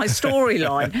because of my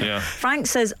storyline. Yeah. Frank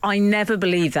says, I never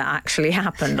believe that actually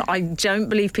happened. I don't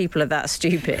believe people are that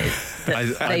stupid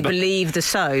that they believe the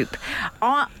soap.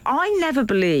 I never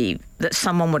believe that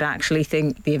someone would actually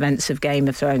think the events of Game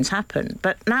of Thrones happened.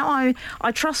 But now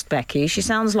I trust Becky. She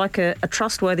sounds like a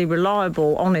trustworthy,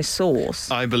 reliable, honest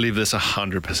source. I believe this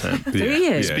 100%. Do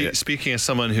you? Speaking as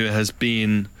someone who has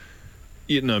been,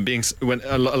 a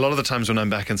lot of the times when I'm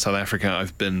back in South Africa,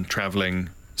 I've been traveling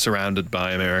surrounded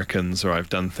by Americans, or I've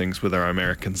done things with our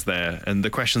Americans there, and the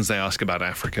questions they ask about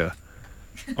Africa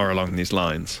are along these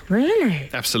lines. Really?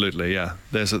 Absolutely, yeah.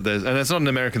 There's and it's not an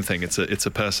American thing. It's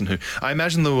a person who, I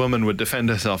imagine the woman would defend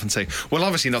herself and say, well,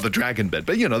 obviously not the dragon bit,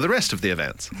 but the rest of the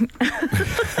events.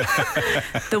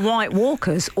 The White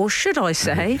Walkers, or should I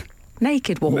say,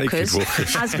 Naked Walkers,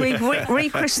 as we've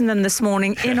rechristened them this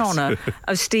morning in honour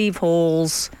of Steve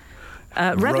Hall's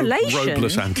revelation.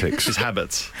 Robeless antics. His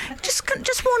habits. Just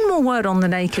one more word on the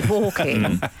naked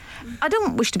walking. I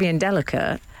don't wish to be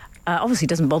indelicate. Obviously, it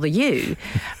doesn't bother you.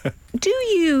 Do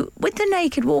you, with the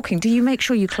naked walking, do you make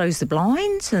sure you close the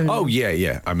blinds? Oh,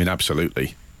 yeah. I mean,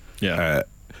 absolutely. Yeah.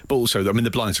 But also, I mean,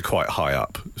 the blinds are quite high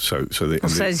up, so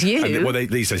says you.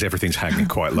 These days everything's hanging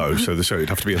quite low, so it'd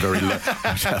have to be a very, it'd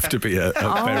have to be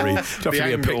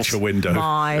a picture window.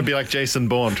 It'd be like Jason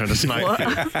Bourne trying to snipe you.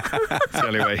 That's the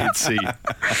only way he'd see.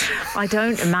 I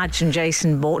don't imagine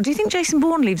Jason Bourne. Do you think Jason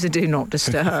Bourne leaves a do not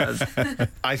disturb?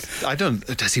 I don't.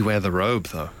 Does he wear the robe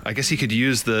though? I guess he could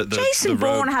use the Jason the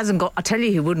robe. Bourne hasn't got. I tell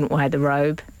you, who wouldn't wear the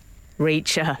robe.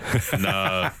 Reacher.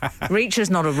 No.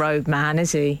 Reacher's not a robe man,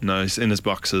 is he? No, he's in his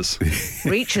boxers.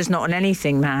 Reacher's not an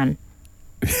anything man.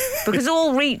 Because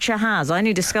all Reacher has, I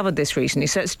only discovered this recently,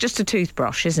 so it's just a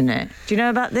toothbrush, isn't it? Do you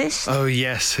know about this? Oh,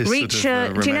 yes.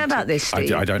 Reacher, do you know about this,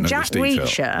 Steve? I don't know Jack this detail.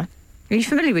 Reacher. Are you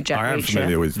familiar with Jack Reacher? I am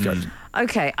familiar with Jack.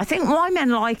 Okay, I think why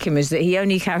men like him is that he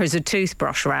only carries a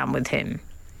toothbrush around with him.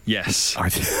 Yes.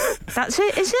 That's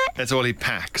it, is it? That's all he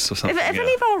packs or something. If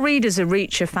any of our readers are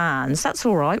Reacher fans, that's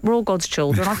all right. We're all God's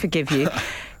children. I forgive you.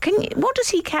 What does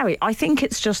he carry? I think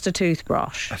it's just a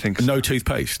toothbrush. I think so. No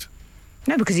toothpaste.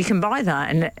 No, because you can buy that,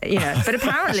 and but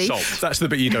apparently Salt. That's the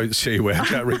bit you don't see where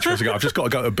Jack Reacher has I've just got to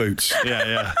go to Boots.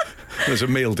 Yeah. There's a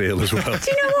meal deal as well.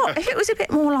 Do you know what? If it was a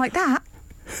bit more like that,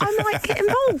 I might get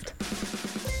involved.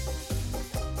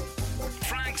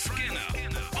 Frank Skinner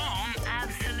on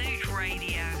Absolute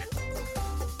Radio.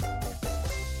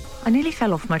 I nearly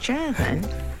fell off my chair then.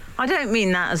 I don't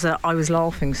mean that as I was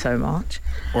laughing so much.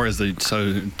 Or is he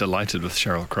so delighted with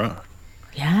Sheryl Crow?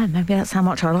 Yeah, maybe that's how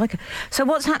much I like it. So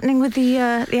what's happening with the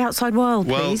outside world,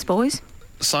 please, boys?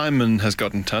 Simon has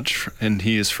got in touch, and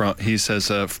he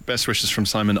says best wishes from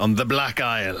Simon on the Black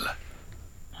Isle.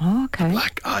 Oh, okay.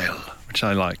 Black Isle, which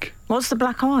I like. What's the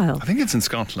Black Isle? I think it's in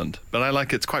Scotland, but I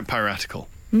like it's quite piratical.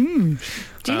 Do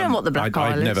you know what the Black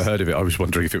Isle is? I'd never heard of it. I was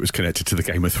wondering if it was connected to the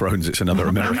Game of Thrones. It's another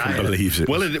American believes it.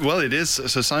 Well, it is.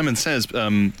 So Simon says,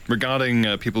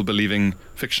 regarding people believing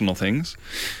fictional things,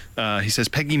 he says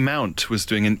Peggy Mount was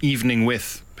doing an Evening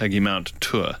with Peggy Mount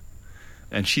tour.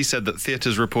 And she said that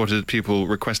theatres reported people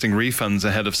requesting refunds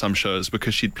ahead of some shows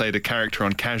because she'd played a character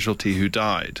on Casualty who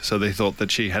died. So they thought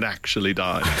that she had actually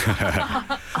died.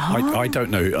 I don't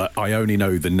know. I only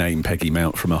know the name Peggy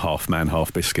Mount from a Half Man,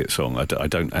 Half Biscuit song. I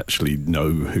don't actually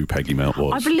know who Peggy Mount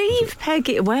was. I believe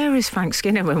Peggy... Where is Frank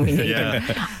Skinner when we need him?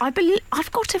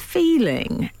 I've got a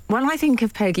feeling... When I think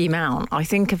of Peggy Mount, I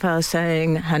think of her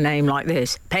saying her name like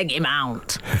this, Peggy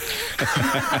Mount.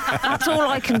 That's all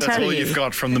I can tell you. That's all you've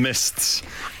got from the mists.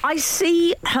 I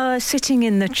see her sitting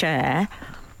in the chair,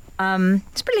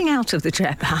 spilling out of the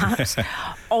chair perhaps,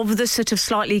 of the sort of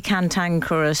slightly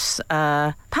cantankerous,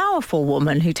 powerful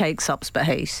woman who takes up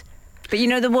space. But you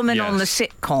know the woman on the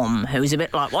sitcom who's a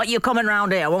bit like, what, you coming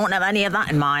round here? I won't have any of that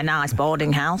in my nice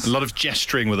boarding house. A lot of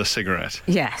gesturing with a cigarette.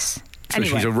 Yes. So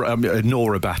Anyway, she's a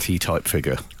Nora Batty type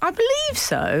figure. I believe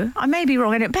so. I may be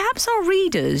wrong in it. Perhaps our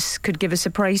readers could give us a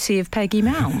précis of Peggy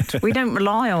Mount. We don't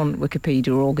rely on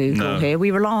Wikipedia or Google here.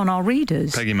 We rely on our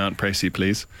readers. Peggy Mount Précis,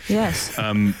 please. Yes.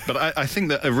 But I think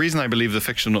that a reason I believe the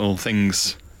fictional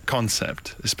things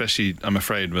concept, especially, I'm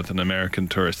afraid, with an American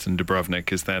tourist in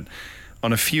Dubrovnik, is that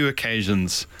on a few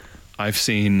occasions I've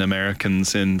seen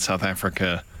Americans in South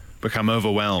Africa become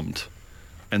overwhelmed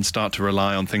and start to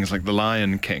rely on things like the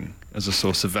Lion King as a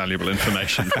source of valuable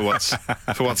information for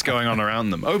what's going on around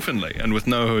them, openly and with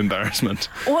no embarrassment.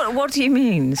 What do you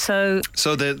mean? So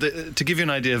to give you an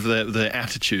idea of the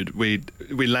attitude, we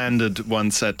landed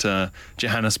once at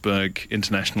Johannesburg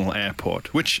International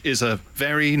Airport, which is a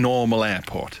very normal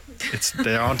airport.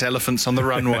 There aren't elephants on the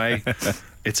runway.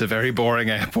 It's a very boring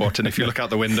airport, and if you look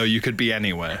out the window, you could be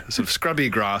anywhere. Sort of scrubby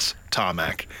grass,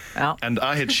 tarmac. Oh. And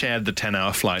I had shared the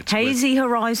 10-hour flight. Hazy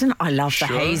horizon. I love the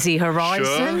hazy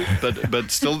horizon. Sure, but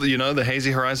still, the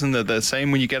hazy horizon, the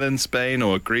same when you get in Spain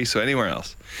or Greece or anywhere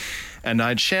else. And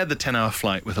I'd shared the 10-hour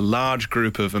flight with a large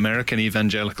group of American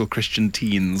evangelical Christian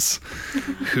teens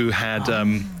who had,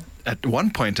 at one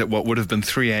point at what would have been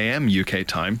 3 a.m. UK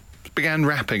time, began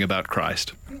rapping about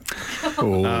Christ.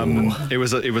 It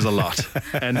was a lot.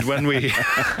 And when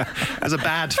it was a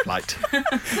bad flight.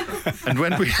 And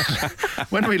when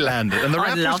we landed, and the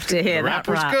rap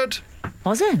was good.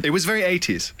 Was it? It was very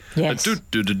 80s. Yes.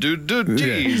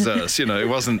 Jesus. It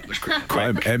wasn't quite.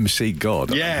 I'm MC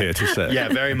God, I'm here to say. Yeah,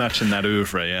 very much in that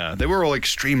oeuvre, yeah. They were all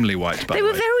extremely white, by the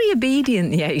way. They were very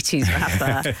obedient, the 80s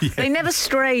rapper. They never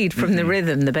strayed from the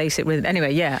rhythm, the basic rhythm.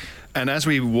 Anyway, yeah. And as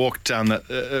we walked down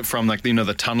from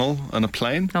the tunnel on a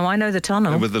plane. Oh, I know the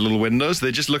tunnel. With the little windows,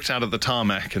 they just looked out at the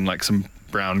tarmac and like some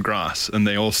brown grass, and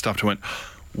they all stopped and went,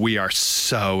 "We are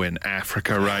so in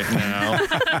Africa right now."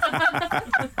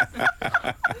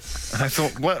 And I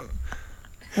thought,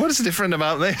 what is different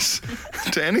about this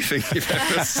to anything you've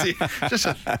ever seen? Just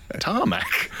a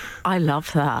tarmac. I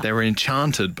love that. They were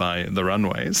enchanted by the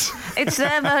runways. It's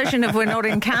their version of we're not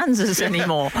in Kansas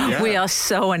anymore. Yeah. We are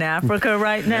so in Africa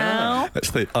right now.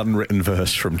 That's the unwritten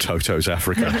verse from Toto's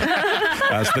Africa.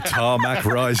 As the tarmac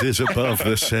rises above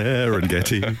the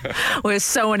Serengeti. We're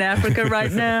so in Africa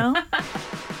right now.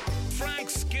 Frank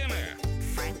Skinner.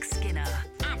 Frank Skinner.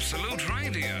 Absolute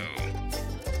Radio.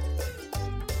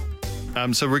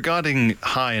 So regarding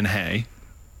hi and hey.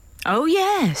 Oh,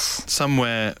 yes.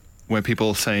 Somewhere where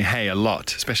people say hey a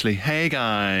lot, especially hey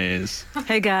guys.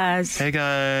 Hey guys. Hey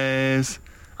guys.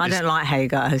 I don't like hey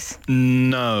guys.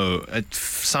 No, it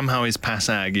somehow is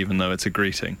passag, even though it's a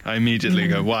greeting. I immediately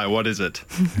go, why? What is it?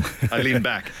 I lean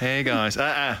back. Hey guys.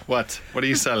 What? What are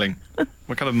you selling?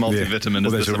 What kind of multivitamin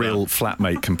is this? There's a real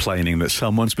flatmate complaining that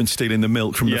someone's been stealing the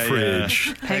milk from the fridge.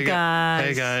 Yeah. Hey guys.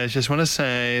 Hey guys, just want to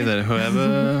say that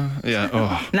whoever...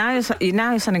 Now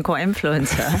you're sounding quite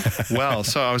influencer. Well,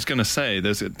 so I was going to say,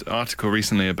 there's an article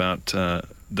recently about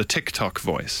the TikTok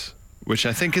voice, which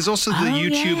I think is also the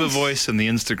YouTuber voice and the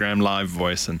Instagram live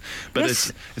voice, but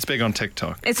it's big on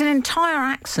TikTok. It's an entire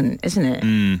accent, isn't it?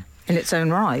 In its own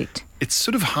right. It's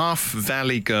sort of half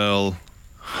Valley Girl,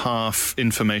 half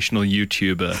informational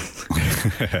YouTuber.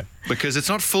 Because it's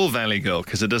not full Valley Girl,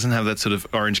 because it doesn't have that sort of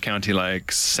Orange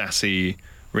County-like sassy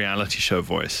reality show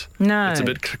voice. No. It's a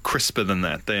bit crisper than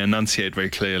that. They enunciate very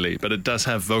clearly, but it does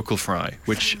have vocal fry,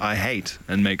 which I hate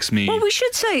and makes me Well, we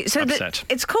should say, so upset. that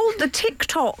it's called the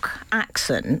TikTok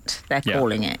accent, they're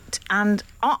calling it. And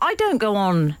I don't go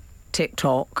on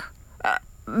TikTok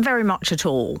very much at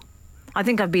all. I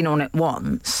think I've been on it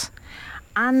once.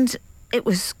 And it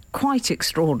was quite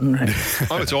extraordinary.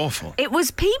 Oh, it's awful. It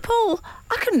was people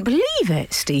I couldn't believe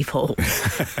it, Steve Hall.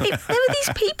 There were these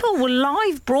people were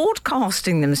live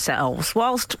broadcasting themselves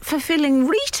whilst fulfilling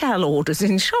retail orders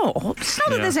in shops.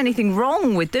 Not that there's anything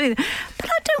wrong with doing that, but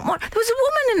I don't want... There was a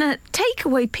woman in a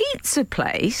takeaway pizza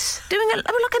place there were like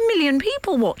 1 million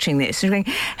people watching this and going,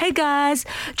 hey guys,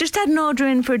 just had an order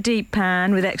in for a deep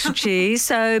pan with extra cheese,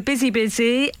 so busy.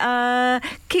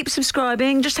 Keep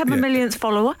subscribing, just had my millionth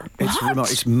follower.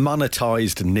 It's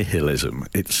monetised nihilism.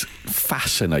 It's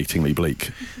fascinatingly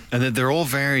bleak. And they're all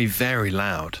very, very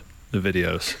loud, the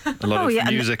videos. A lot of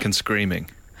music and screaming.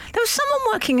 There was someone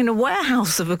working in a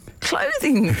warehouse of a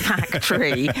clothing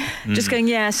factory just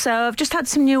going, so I've just had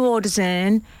some new orders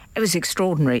in. It was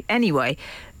extraordinary. Anyway,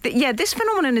 this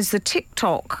phenomenon is the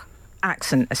TikTok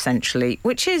accent, essentially,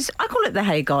 which is, I call it the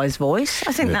hey guys voice.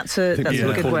 I think that's a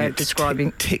good way of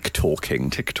describing...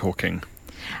 Tick-talking.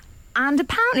 And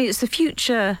apparently it's the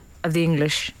future of the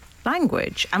English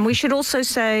language. And we should also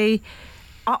say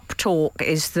uptalk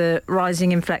is the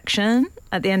rising inflection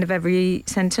at the end of every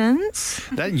sentence.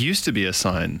 That used to be a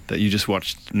sign that you just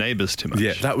watched Neighbours too much.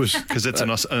 Yeah, that was... Because it's an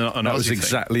Aussie That was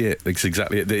exactly thing. it. It's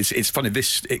exactly it. It's funny,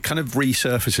 it kind of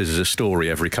resurfaces as a story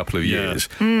every couple of years.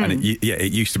 And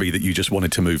it used to be that you just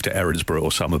wanted to move to Erinsborough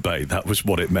or Summer Bay. That was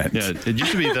what it meant. Yeah, it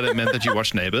used to be that it meant that you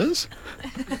watched Neighbours.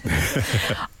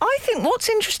 I think what's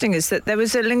interesting is that there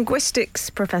was a linguistics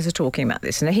professor talking about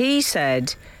this, and he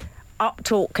said...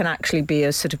 uptalk can actually be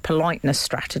a sort of politeness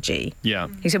strategy. Yeah.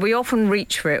 He said we often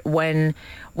reach for it when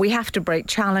we have to break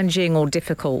challenging or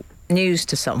difficult news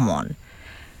to someone.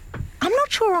 I'm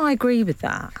not sure I agree with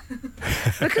that.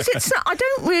 Because I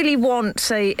don't really want,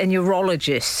 say, a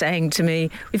neurologist saying to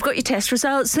me, we've got your test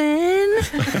results in.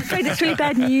 Afraid it's really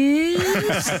bad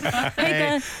news.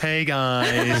 Hey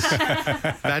guys.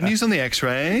 Bad news on the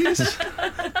x-rays?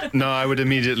 No, I would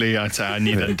immediately, I'd say I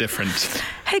need a different...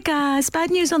 Hey guys, bad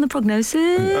news on the prognosis.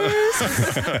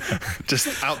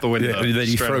 Just out the window. Yeah, and then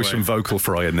you throw some vocal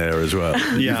fry in there as well.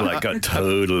 Yeah. You've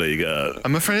totally got...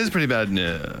 I'm afraid it's pretty bad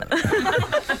news.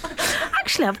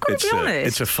 Actually, I've got to be honest.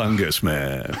 It's a fungus,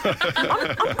 man.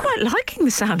 I'm quite liking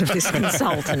the sound of this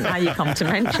consultant, now you come to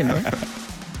mention it.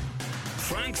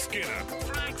 Frank Skinner.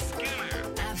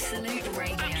 Absolute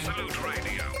Radio. Absolute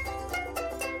Radio.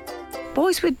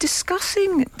 Boys, we're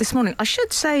discussing this morning. I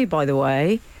should say, by the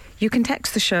way, you can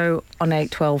text the show on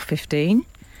 81215.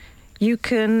 You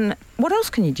can... What else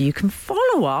can you do? You can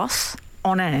follow us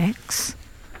on X.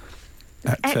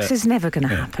 X is never going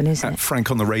to happen, is it? Frank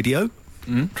on the radio.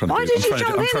 Why did you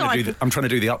jump in? I'm trying to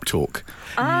do the uptalk.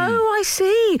 Oh, I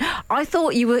see. I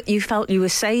thought you felt you were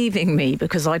saving me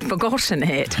because I'd forgotten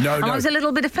it. No. I was a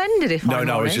little bit offended, if I'm honest.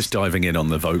 No, I was just diving in on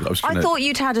the vocal. I thought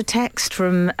you'd had a text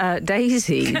from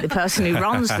Daisy, the person who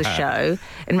runs the show,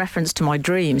 in reference to my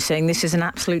dream, saying this is an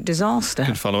absolute disaster. You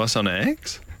can follow us on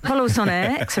X. Follow us on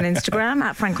X and Instagram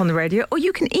at Frank on the Radio, or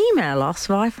you can email us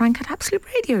via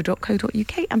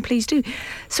frank@absoluteradio.co.uk, and please do.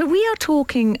 So we are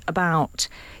talking about,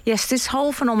 this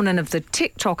whole phenomenon of the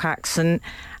TikTok accent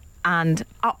and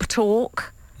uptalk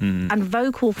and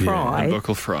vocal fry. And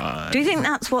vocal fry. Do you think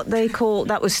that's what they call...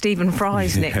 That was Stephen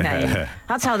Fry's nickname.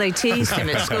 That's how they teased him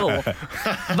at school.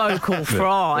 Vocal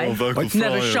fry. Oh, vocal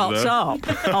Never fry shuts up.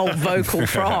 Oh, vocal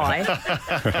fry.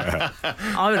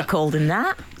 I would have called him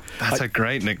that. That's a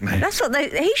great nickname. That's what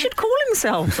he should call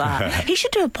himself that. He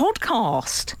should do a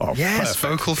podcast. Oh, yes,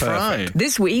 perfect, Vocal Fry.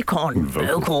 This week on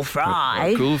Vocal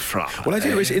Fry. Vocal Fry. Well, I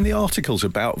didn't realise in the articles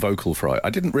about Vocal Fry,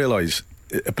 I didn't realise,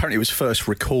 apparently it was first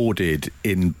recorded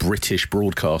in British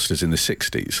broadcasters in the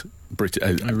 60s.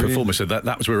 Performers, so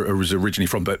that was where it was originally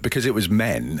from, but because it was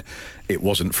men, it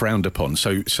wasn't frowned upon.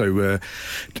 So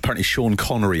apparently Sean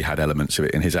Connery had elements of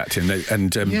it in his acting,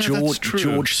 and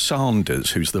George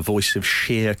Sanders, who's the voice of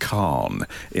Shere Khan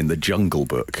in the Jungle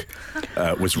Book,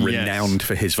 was renowned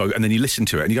for his voice. And then you listen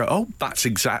to it and you go, oh, that's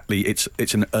exactly,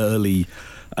 it's an early...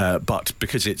 but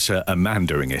because it's a man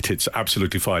doing it, it's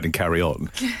absolutely fine and carry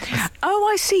on. Oh,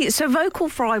 I see. So vocal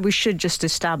fry, we should just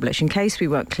establish, in case we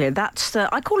weren't clear, that's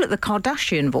I call it the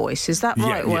Kardashian voice. Is that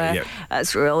right? Yeah.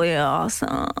 That's really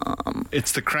awesome.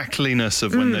 It's the crackliness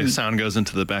of when the sound goes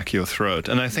into the back of your throat.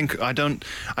 And I think I don't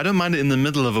mind it in the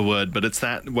middle of a word, but it's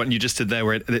that what you just did there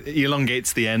where it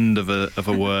elongates the end of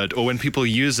a word, or when people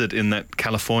use it in that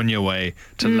California way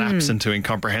to lapse into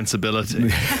incomprehensibility,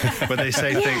 where they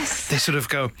say things, they sort of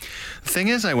go, go, the thing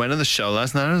is, I went to the show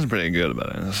last night. I was pretty good about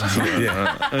it.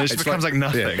 And it just becomes like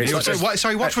nothing. it's like-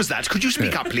 Sorry, what was that? Could you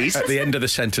speak up, please? At the end of the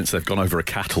sentence, they've gone over a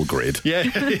cattle grid. Yeah.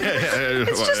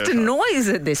 It's just a noise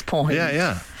at this point.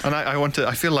 Yeah. And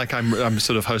I feel like I'm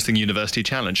sort of hosting University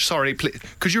Challenge. Sorry, please,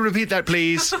 could you repeat that,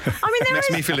 please? I mean, there Makes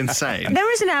is- me feel insane.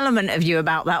 There is an element of you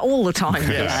about that all the time,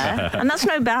 Claire, and that's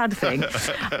no bad thing.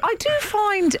 I do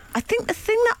find, I think the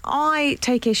thing that I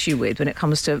take issue with when it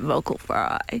comes to vocal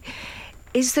fry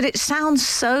is that it sounds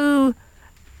so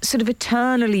sort of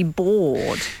eternally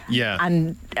bored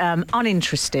and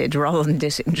uninterested rather than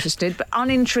disinterested, but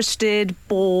uninterested,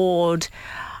 bored.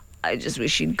 I just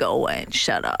wish you'd go away and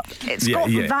shut up. It's got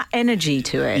that energy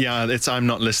to it. Yeah, it's I'm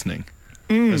not listening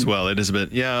as well. It is a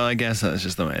bit, I guess that's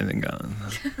just the way everything goes.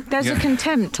 There's a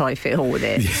contempt, I feel, with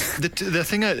it. The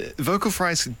thing, vocal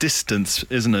fry's distance,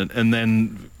 isn't it? And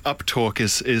then uptalk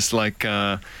is like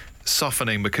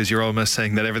softening because you're almost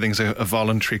saying that everything's a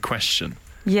voluntary question.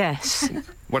 Yes.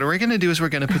 What we're going to do is we're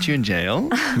going to put you in jail.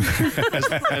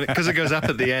 Because it goes up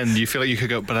at the end, you feel like you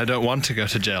could go, but I don't want to go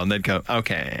to jail. And they'd go,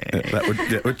 okay.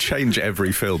 That would change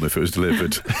every film if it was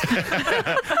delivered.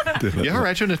 You all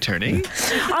right, you're an attorney?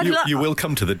 You will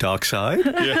come to the dark side.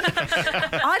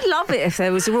 I'd love it if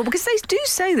there was a rule, because they do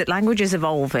say that language is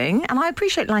evolving, and I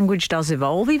appreciate language does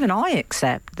evolve. Even I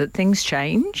accept that things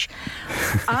change.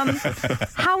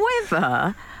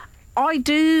 However, I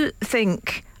do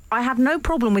think I have no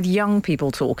problem with young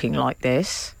people talking like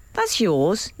this. That's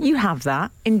yours. You have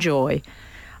that. Enjoy.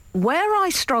 Where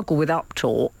I struggle with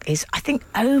uptalk is, I think,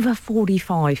 over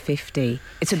 45, 50.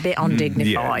 It's a bit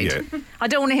undignified. Yeah. I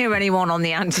don't want to hear anyone on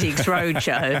the Antiques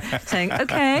Roadshow saying,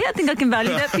 OK, I think I can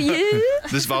value that for you.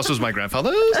 This vase was my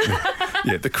grandfather's.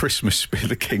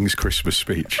 The King's Christmas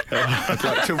speech. I'd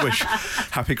like to wish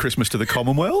Happy Christmas to the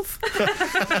Commonwealth.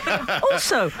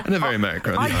 Also, And a very Merry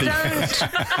Christmas.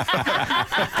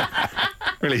 I don't...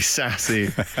 Really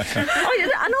sassy.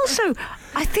 And also,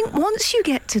 I think once you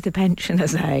get to the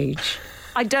pensioners' age,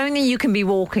 I don't think you can be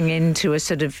walking into a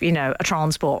sort of, a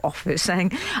transport office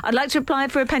saying, I'd like to apply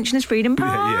for a pensioners' freedom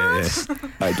pass.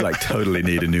 I'd totally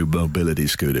need a new mobility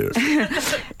scooter.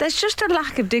 There's just a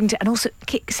lack of dignity. And also,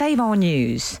 save our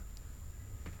news.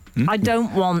 I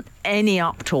don't want any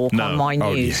uptalk on my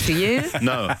news. Do you?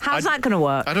 No. How's that going to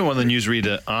work? I don't want the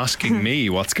newsreader asking me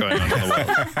what's going on in the world.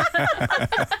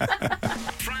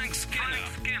 Frank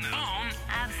Skinner on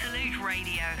Absolute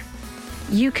Radio.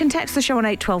 You can text the show on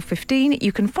 81215.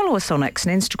 You can follow us on X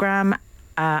and Instagram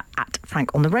at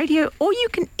Frank on the Radio, or you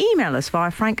can email us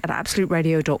via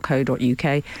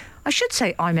frank@absoluteradio.co.uk. I should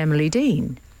say I'm Emily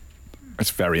Dean.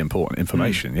 That's very important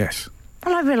information, yes.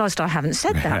 Well, I realised I haven't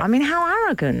said that. I mean, how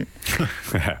arrogant.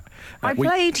 I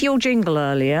played your jingle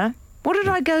earlier. What did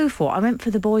I go for? I went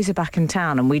for The Boys Are Back in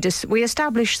Town, and we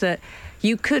established that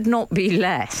you could not be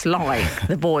less like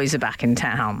The Boys Are Back in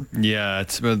Town. Yeah,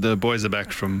 it's the boys are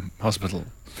back from hospital.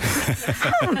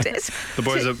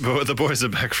 The boys are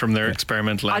back from their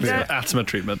experimental asthma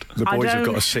treatment. The boys have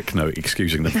got a sick note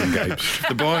excusing them from games.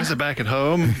 The boys are back at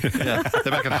home. Yeah,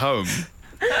 they're back at home.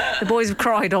 The boys have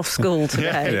cried off school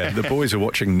today. Yeah, the boys are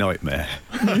watching Nightmare.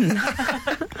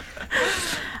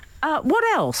 What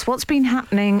else? What's been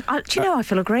happening? I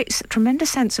feel a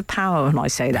tremendous sense of power when I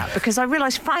say that, because I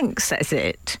realise Frank says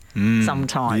it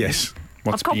sometimes. Yes.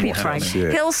 I've copied Frank.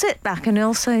 Yeah. He'll sit back and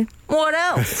he'll say, what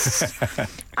else?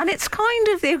 And it's kind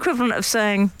of the equivalent of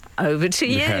saying, over to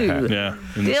you. Yeah.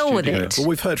 Deal with it. Well,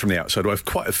 we've heard from the outside. We have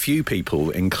quite a few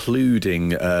people,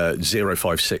 including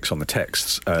 056 on the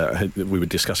texts. We were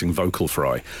discussing vocal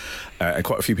fry. And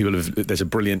quite a few people there's a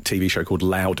brilliant TV show called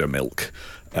Louder Milk,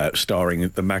 starring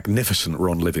the magnificent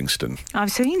Ron Livingston.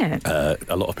 I've seen it.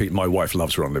 A lot of people. My wife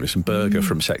loves Ron Livingston. Berger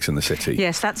from Sex and the City.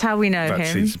 Yes, that's how we know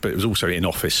him. But it was also in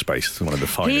Office Space, one of the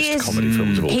finest comedy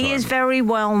films of all time. He is very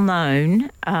well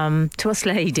known to us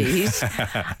ladies.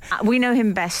 We know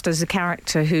him best as a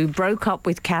character who broke up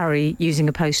with Carrie using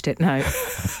a Post-it note.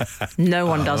 No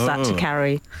one does that to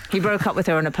Carrie. He broke up with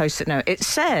her on a Post-it note. It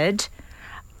said...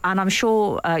 And I'm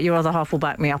sure your other half will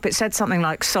back me up. It said something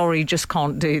like, sorry, just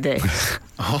can't do this.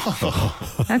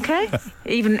 Okay?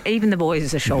 Even the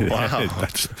boys are shocked. Wow.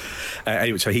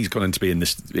 Anyway, so he's gone on to be in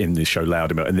this show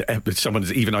Louder, and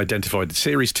someone's even identified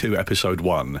Series 2, Episode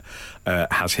 1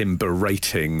 has him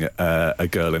berating a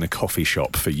girl in a coffee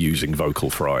shop for using vocal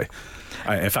fry.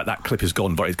 In fact, that clip has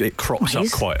gone, but it crops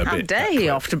up quite a bit. How dare he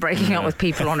after breaking up with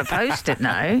people on a Post-it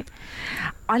note?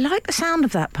 I like the sound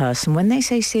of that person when they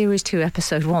say Series 2,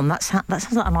 Episode 1. That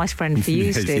sounds like a nice friend for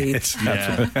you, Steve. Yes,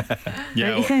 Yeah,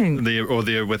 Don't you think?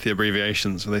 with the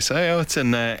abbreviations, where they say, "Oh, it's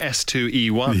in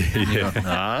S2E1."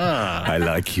 Yeah. I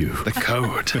like you. The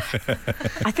code.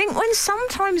 I think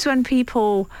sometimes when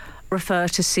people refer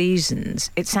to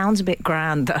seasons, it sounds a bit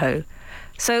grand, though.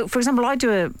 So, for example, I do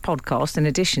a podcast in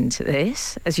addition to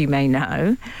this, as you may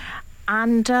know,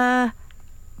 and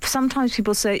sometimes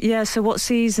people say, yeah, so what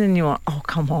season you want? Oh,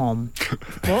 come on.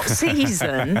 What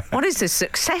season? What is this,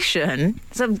 Succession?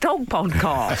 It's a dog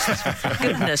podcast. For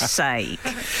goodness sake.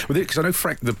 Well, because I know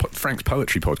Frank's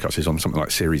poetry podcast is on something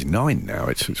like Series 9 now.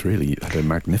 It's really had a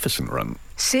magnificent run.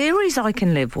 Series I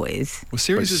can live with. Well,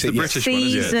 series is the British one,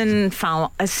 Season,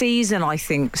 a season I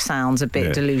think sounds a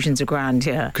bit delusions of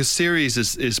grandeur. because series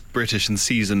is British and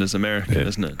season is American,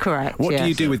 isn't it? Correct. What do yes.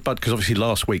 you do with Bud? Because obviously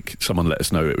last week someone let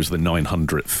us know it was the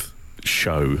 900th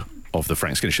show of the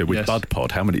Frank Skinner Show with Yes. Bud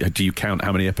Pod. How many? Do you count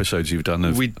how many episodes you've done?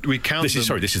 We count This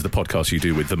is the podcast you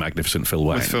do with the magnificent Phil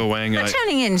Wang. with Phil Wang. You're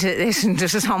turning into this into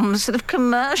some sort of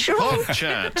commercial. Pod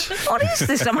chat. What is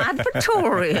this? Some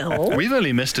advertorial? We've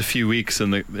only missed a few weeks in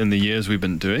the years we've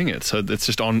been doing it, so it's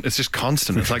just on. It's just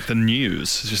constant. It's like the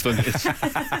news.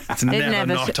 It's never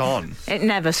not on. It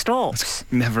never stops.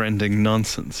 Never-ending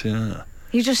nonsense. Yeah.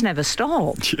 You just never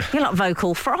stop. You're like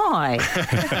Vocal Fry.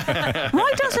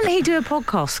 Why doesn't he do a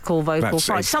podcast called Vocal That's-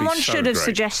 Fry? it'd be Someone so should have great.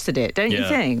 suggested it, don't you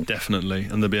think? Definitely.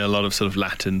 And there'll be a lot of sort of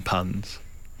Latin puns.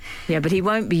 Yeah, but he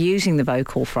won't be using the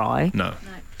Vocal Fry. No.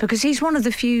 Because he's one of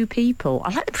the few people.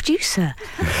 I like the producer.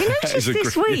 You noticed is a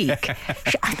this great- week?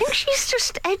 I think she's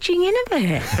just edging in a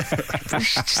bit.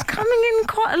 She's just coming in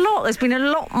quite a lot. There's been a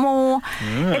lot more.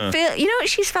 You know what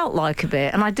she's felt like a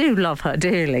bit, and I do love her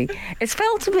dearly. It's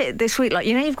felt a bit this week like,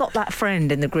 you know, you've got that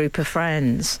friend in the group of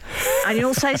friends, and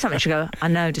you'll say something, she'll go, I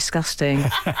know, disgusting.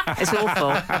 It's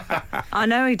awful. I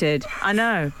know he did. I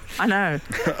know.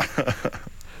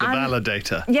 The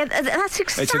validator. Yeah, that's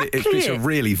exactly It's a it.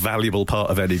 really valuable part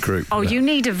of any group. Oh, you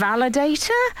need a validator?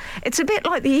 It's a bit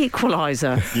like the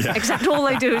Equaliser, except all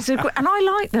they do is agree. And I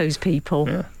like those people.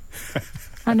 Yeah.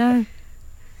 I know.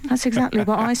 That's exactly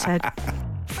what I said.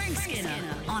 Frank Skinner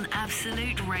on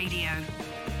Absolute Radio.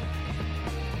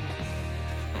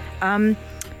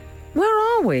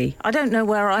 Where are we? I don't know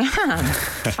where I am.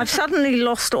 I've suddenly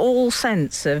lost all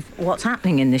sense of what's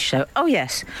happening in this show. Oh,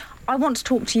 yes. I want to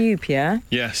talk to you, Pierre,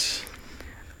 Yes.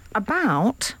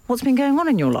 about what's been going on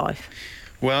in your life.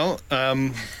 Well,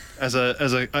 as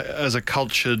a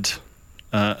cultured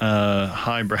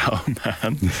highbrow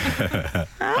man,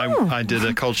 I did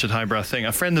a cultured highbrow thing.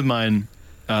 A friend of mine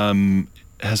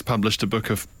has published a book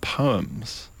of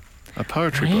poems, a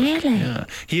poetry book. Really? Yeah,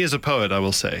 he is a poet. I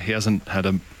will say he hasn't had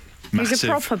a massive, He's a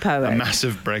proper poet. a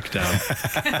massive breakdown,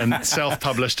 and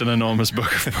self-published an enormous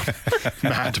book of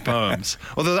mad poems.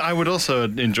 Although I would also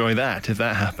enjoy that if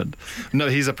that happened. No,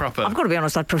 he's a proper. I've got to be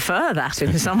honest, I prefer that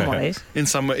in some ways. In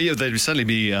some way, yeah, they'd certainly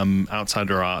be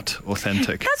outsider art,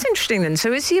 authentic. That's interesting then.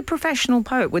 So is he a professional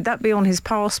poet? Would that be on his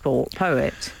passport,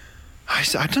 poet?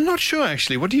 I'm not sure,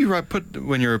 actually. What do you put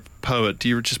when you're a poet? Do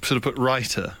you just sort of put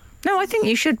writer? No, I think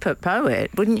you should put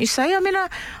poet, wouldn't you say? I mean,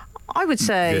 I would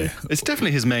say... Yeah. It's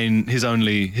definitely his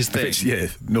thing.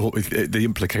 The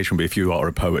implication would be if you are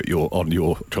a poet, on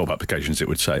your job applications, it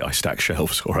would say, I stack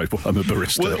shelves, or I'm a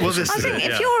barista. Well, this I is think it, if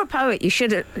yeah. you're a poet, you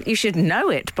should know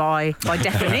it by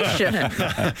definition.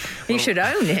 You should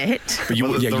own it. But you,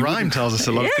 Well, yeah, the you rhyme tells us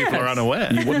a lot of people are Yes.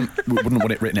 unaware. You wouldn't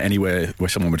want it written anywhere where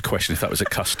someone would question if that was at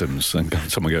customs, and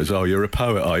someone goes, "Oh, you're a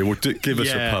poet, are you? Well, give us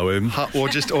a poem."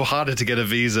 Or harder to get a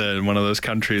visa in one of those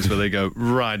countries where they go,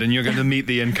 right, and you're going to meet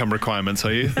the income requirements,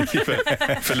 are you,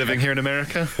 for living here in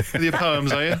America? With your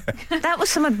poems, are you? That was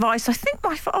some advice. I think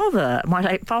my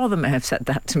late father may have said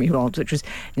that to me once, which was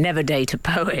never date a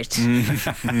poet. I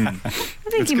think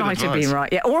It's he good might have advice. been right.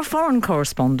 Yeah, or a foreign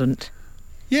correspondent.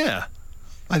 Yeah.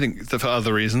 I think for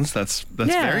other reasons, that's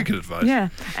Yeah. very good advice. Yeah.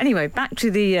 Anyway, back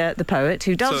to the poet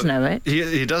who does So, know it.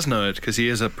 He does know it because he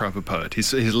is a proper poet.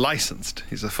 He's licensed.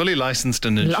 He's a fully licensed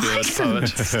and insured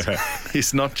poet.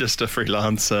 He's not just a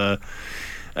freelancer.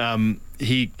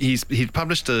 He'd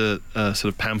published a sort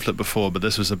of pamphlet before, but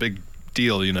this was a big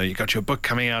deal. You know, you got your book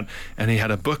coming out, and he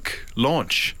had a book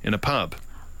launch in a pub.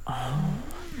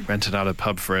 Rented out a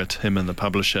pub for it, him and the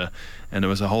publisher, and it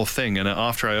was a whole thing. And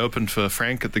after I opened for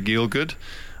Frank at the Gielgud,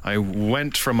 I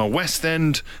went from a West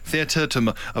End theatre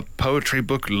to a poetry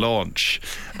book launch,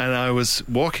 and I was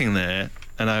walking there,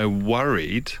 and I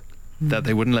worried that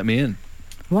they wouldn't let me in.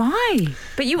 Why?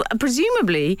 But you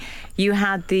presumably you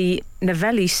had the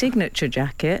Novelli signature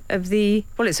jacket of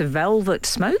it's a velvet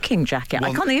smoking jacket. I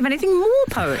Well- can't think of anything more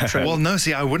poetry. Well, no,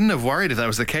 see, I wouldn't have worried if that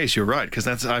was the case. You're right, because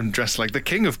I'm dressed like the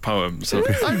king of poems.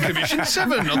 I'm Commission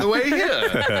 7 on the way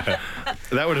here.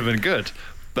 That would have been good.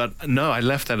 But no, I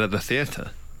left that at the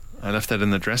theatre. I left that in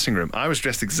the dressing room. I was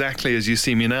dressed exactly as you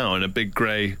see me now, in a big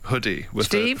grey hoodie with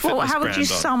Steve, a fitness how would you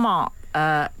brand on. sum up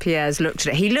Pierre's look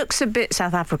today? He looks a bit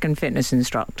South African fitness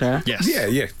instructor. Yes.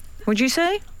 Yeah. Would you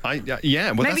say?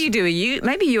 Yeah. Well, Maybe you do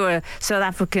maybe you're a South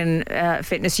African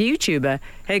fitness YouTuber.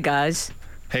 Hey guys.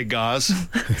 Hey, guys.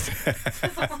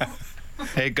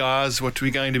 Hey, guys, what are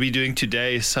we going to be doing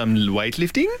today? Some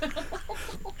weightlifting?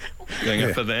 Going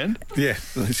up at the end? Yeah,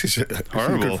 this is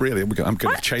Horrible. Good, really. I'm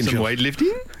going to change Some it.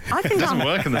 weightlifting? I think It doesn't I'm-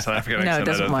 work in the South African No, it accent.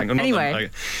 doesn't I don't work. think. Not Anyway.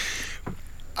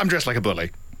 I'm dressed like a bully.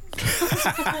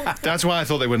 That's why I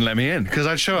thought they wouldn't let me in, because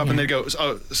I'd show up and they'd go,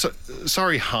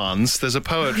 sorry, Hans, there's a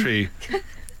poetry.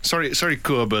 sorry,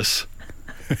 Corbus.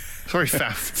 Sorry,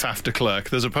 Faf de Klerk.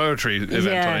 There's a poetry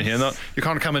event on here. You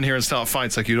can't come in here and start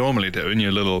fights like you normally do in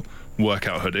your little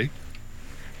workout hoodie.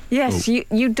 Yes,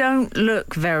 you don't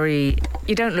look very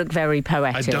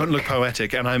poetic. I don't look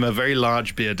poetic, and I'm a very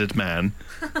large bearded man.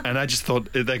 And I just thought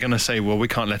they're going to say, well, we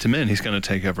can't let him in. He's going to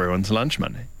take everyone's lunch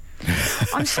money.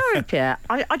 I'm sorry, Pierre.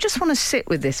 I just want to sit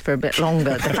with this for a bit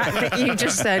longer. The fact that you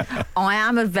just said, I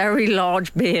am a very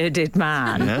large bearded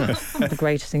man. Yeah. The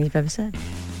greatest thing you've ever said.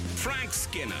 Frank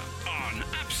Skinner on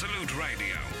Absolute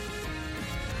Radio.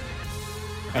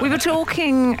 We were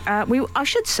talking, I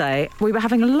should say, we were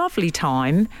having a lovely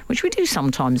time, which we do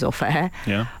sometimes off air,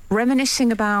 Yeah.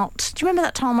 reminiscing about, do you remember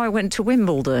that time I went to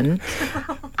Wimbledon?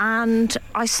 And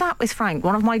I sat with Frank.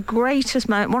 One of the greatest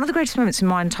moments in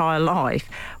my entire life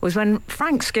was when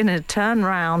Frank Skinner turned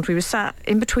round. We were sat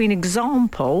in between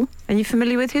Example. Are you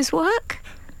familiar with his work?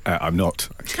 I'm not.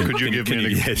 Could you give me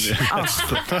an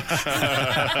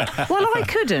Well, I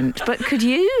couldn't, but could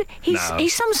you? No.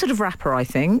 He's some sort of rapper, I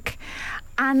think.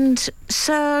 And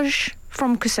Serge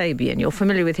from Kasabian, you're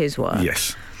familiar with his work?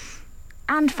 Yes.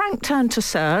 And Frank turned to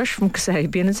Serge from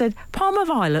Kasabian and said, Palmer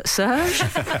Violet, Serge.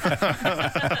 What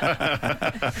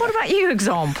about you,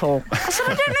 Example? I said,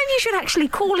 I don't know if you should actually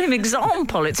call him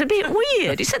Example. It's a bit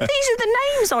weird. He said, these are the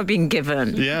names I've been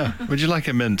given. Yeah. Would you like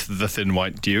a mint, the Thin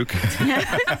White Duke?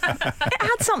 It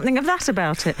had something of that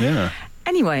about it. Yeah.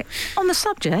 Anyway, on the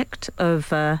subject of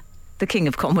the King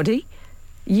of Comedy,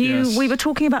 Yes. we were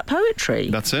talking about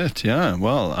poetry. That's it, yeah.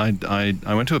 Well, I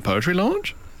went to a poetry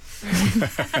launch.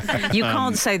 You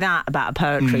can't say that about a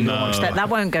poetry no. launch. That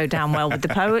won't go down well with the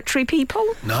poetry people.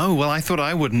 No, well, I thought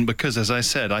I wouldn't because, as I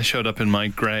said, I showed up in my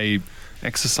grey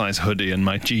exercise hoodie and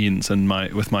my jeans and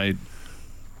with my...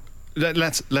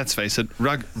 Let's face it,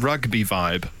 rugby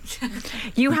vibe.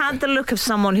 You had the look of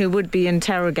someone who would be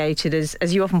interrogated,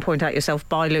 as you often point out yourself,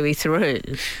 by Louis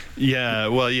Theroux. Yeah,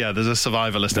 well, yeah, there's a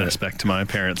survivalist aspect to my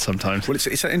appearance sometimes. Well, it's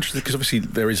interesting because obviously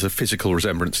there is a physical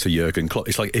resemblance to Jurgen Klopp.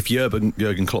 It's like if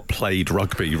Jurgen Klopp played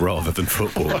rugby rather than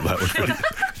football, that would be...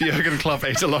 Jurgen Klopp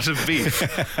ate a lot of beef.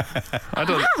 I've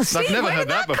never where heard did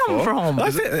that come before. from?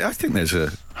 I think there's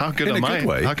a... How good in am a I? good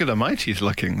way. How good are my teeth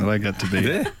looking that I get to be?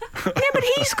 Yeah. Yeah, but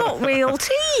he's got real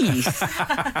teeth.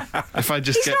 If I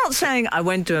just He's get not saying, I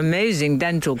went to an amazing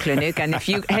dental clinic, and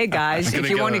hey guys, I'm if gonna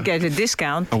you go- want to get a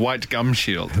discount. a white gum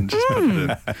shield and just put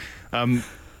it in.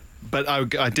 But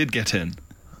I did get in.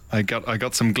 I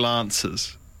got some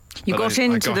glances. You But got I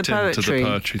into got the poetry. into the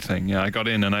poetry thing. Yeah, I got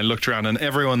in and I looked around and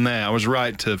everyone there, I was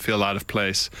right to feel out of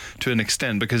place to an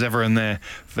extent because everyone there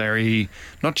very,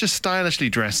 not just stylishly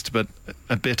dressed, but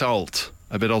a bit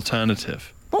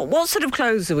alternative. What sort of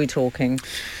clothes are we talking?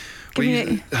 Give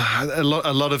me A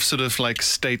lot of sort of like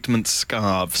statement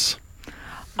scarves.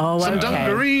 Oh, Some okay.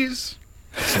 dungarees.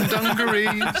 Some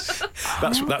dungarees.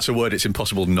 That's a word it's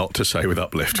impossible not to say with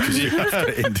uplift because you have to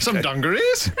indicate. Some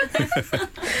dungarees.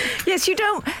 Yes, you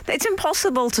don't. It's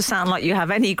impossible to sound like you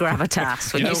have any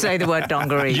gravitas when you, know, say the word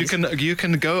dungarees. You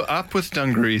can go up with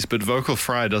dungarees, but vocal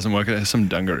fry doesn't work. Some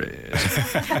dungarees.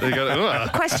 They go,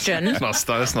 "Ugh." Question. It's not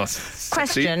sexy.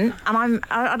 Question, and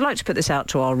I'd like to put this out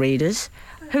to our readers.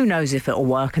 Who knows if it'll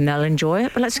work and they'll enjoy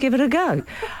it, but let's give it a go.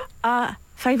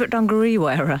 Favourite dungaree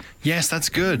wearer? Yes, that's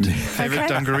good. Favourite Okay.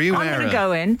 dungaree I'm wearer. going to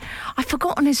go in. I've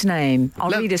forgotten his name.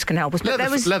 Our readers can help us. But there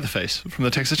was. Leatherface from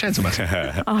the Texas Chainsaw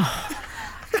Massacre.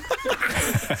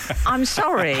 I'm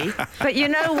sorry, but you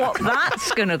know what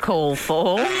that's going to call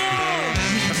for?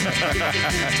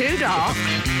 Too dark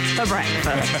for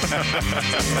breakfast.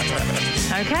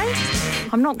 Okay?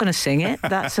 I'm not going to sing it.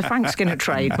 That's a Frank Skinner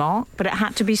trademark, but it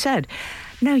had to be said.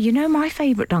 No, you know my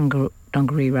favourite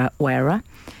dungaree wearer?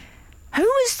 Who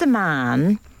was the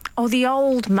man? Oh, the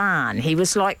old man. He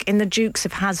was like in the Dukes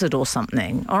of Hazzard or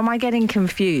something. Or am I getting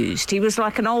confused? He was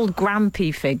like an old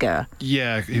grampy figure.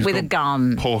 Yeah. He was With a called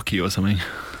gun. Porky or something.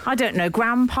 I don't know,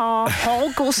 Grandpa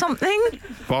Hog or something?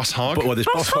 Boss Hog? But, well, there's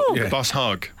Boss Hogg. yeah. Boss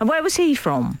Hog. And where was he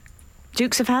from?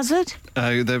 Dukes of Hazzard?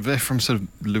 They're from sort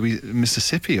of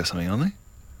Mississippi or something, aren't they?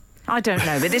 I don't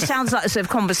know, but this sounds like a sort of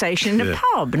conversation in a Yeah.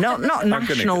 pub, not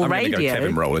national I'm gonna radio. go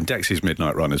Kevin Roll and Dexy's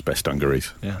Midnight Runners Best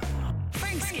Dungarees. Yeah.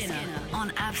 Frank Skinner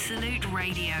on Absolute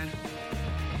Radio.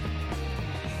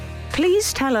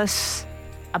 Please tell us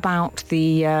about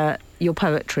the your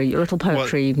poetry, your little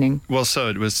poetry evening. Well, so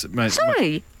it was...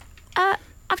 Sorry,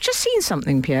 I've just seen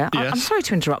something, Pierre. I'm Yes? sorry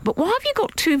to interrupt, but why have you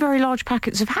got 2 very large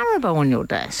packets of Haribo on your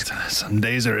desk? Some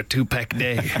days are a 2-pack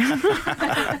day.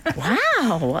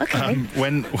 Wow, okay.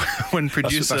 When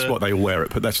producer... That's what they wear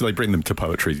it, but that's they bring them to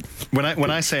poetry. When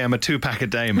I say I'm a 2-pack a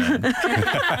day man,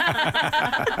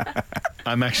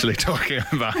 I'm actually talking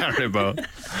about Haribo.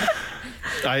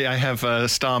 I have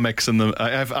Star Mix in the.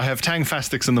 I have Tang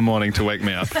Fastix in the morning to wake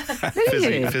me up.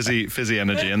 Fizzy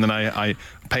energy, and then I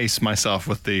pace myself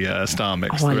with the Star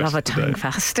Mix. Oh, I the love rest a of the day.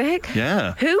 Tangfastic.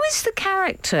 Yeah. Who is the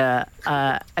character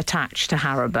attached to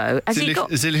Haribo? Has he got...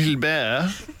 The little bear.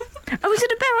 Oh, is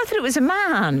it a bear? I thought it was a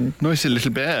man. No, it's a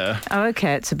little bear. Oh,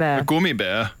 okay, it's a bear. A gummy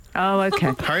bear. Oh, okay.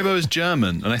 Haribo is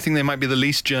German, and I think they might be the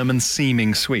least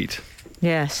German-seeming sweet,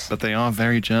 Yes. but they are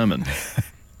very German.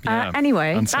 Yeah, Anyway,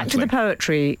 back to unsettling. the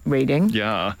poetry reading.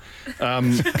 Yeah.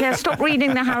 Yeah, stop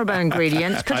reading the Haribo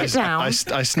ingredients. Put it down. I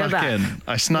Go snuck back. in.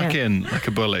 I snuck Yeah. in like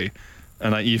a bully,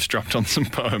 and I eavesdropped on some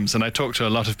poems, and I talked to a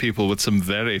lot of people with some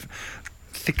very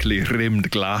thickly rimmed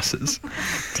glasses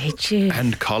Did you?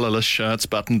 and collarless shirts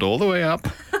buttoned all the way up.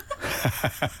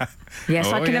 Yes,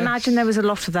 I Oh, can yes. imagine there was a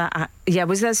lot of that. Yeah,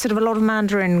 was there sort of a lot of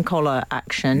Mandarin collar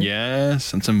action?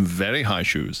 Yes, and some very high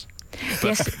shoes. But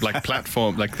Yes. like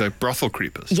platform, like the brothel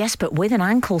creepers. Yes, but with an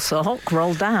ankle sock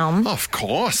rolled down. Of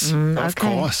course, okay. of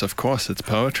course. It's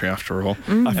poetry after all.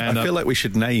 I feel like we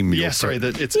should name your... Yeah, sorry.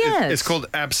 It's Yes. called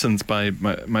Absence by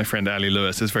my friend Ali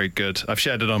Lewis. It's very good. I've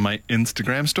shared it on my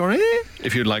Instagram story.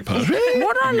 If you'd like poetry,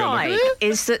 What I you can go look like at it.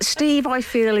 is that Steve, I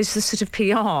feel, is the sort of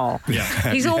PR.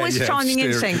 Yeah. He's always yeah, chiming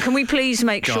in steer- saying, can we please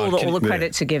make God, sure that can- all the yeah.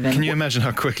 credits are given? Can you imagine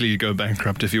how quickly you go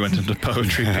bankrupt if you went into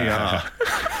poetry PR?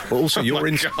 Well, also, your Oh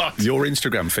my God. your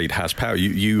Instagram feed has power.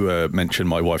 You mentioned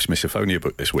my wife's Misophonia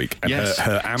book this week. And Yes.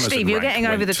 her Amazon Steve, you're rank getting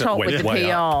over went the top went with the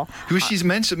way up. PR. Who she's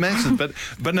mentioned, but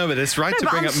it's right No, to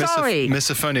but bring I'm up sorry.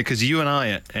 misophonia because you and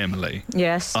I, Emily,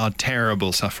 Yes. are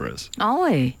terrible sufferers Are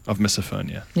we? of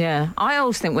misophonia. Yeah. I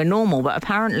always think we're normal, but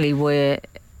apparently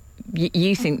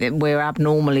you think that we're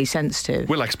abnormally sensitive.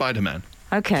 We're like Spider-Man.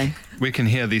 Okay. We can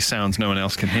hear these sounds no one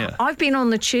else can hear. I've been on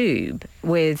the tube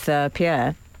with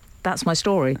Pierre. That's my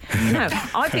story. No,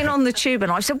 I've been on the tube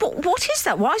and I've said, what is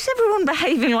that? Why is everyone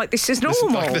behaving like this is It's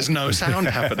normal? like there's no sound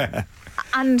happening.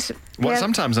 And Well, yeah,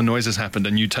 sometimes a noise has happened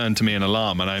and you turn to me an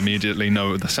alarm and I immediately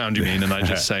know the sound you mean and I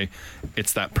just say,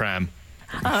 it's that pram.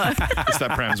 It's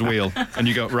that pram's wheel. And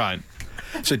you go, right.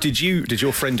 So did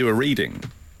your friend do a reading?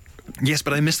 Yes,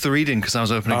 but I missed the reading because I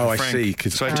was opening Oh, for I Frank. see,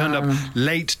 'cause- So I turned up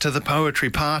late to the poetry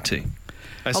party.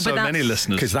 As but so many that's-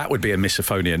 listeners. Because that would be a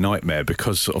misophonia nightmare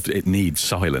because it needs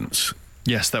silence.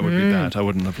 Yes, that would be bad. I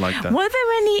wouldn't have liked that. were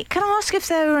there any? Can I ask if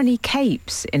there were any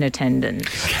capes in attendance?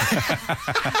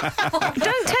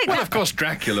 Don't take Well, that. of course,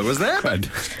 Dracula was there. And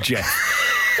Jeff,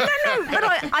 No,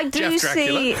 but I do Jeff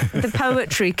see Dracula. the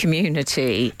poetry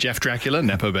community. Jeff Dracula,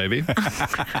 Nepo baby.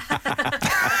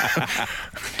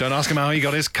 Don't ask him how he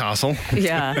got his castle.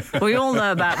 Yeah, we all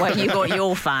know about where you got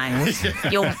your fangs,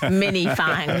 your mini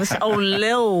fangs. Oh,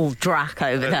 Lil Drac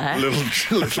over there.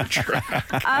 Little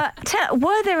Drac.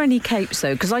 Were there any capes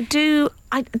though? Because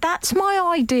that's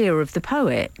my idea of the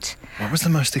poet. What was the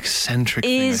most eccentric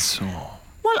thing I Is- saw?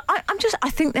 Well, I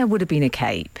think there would have been a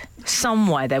cape.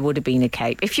 Somewhere there would have been a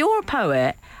cape. If you're a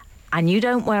poet and you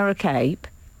don't wear a cape,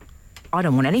 I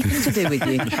don't want anything to do with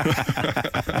you.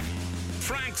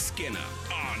 Frank Skinner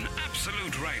on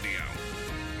Absolute Radio.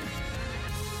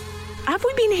 Have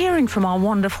we been hearing from our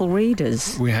wonderful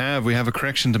readers? We have a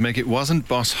correction to make. It wasn't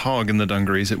Boss Hogg in the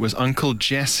dungarees. It was Uncle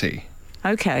Jesse.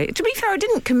 Okay. To be fair, I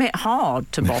didn't commit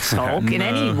hard to Boss Hogg in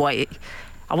any way.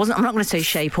 I'm not going to say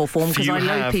shape or form because Few I know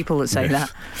have. people that say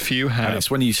that. Few and have. it's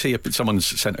when you see someone's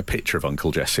sent a picture of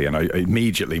Uncle Jesse, and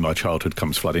immediately my childhood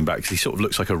comes flooding back because he sort of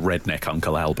looks like a redneck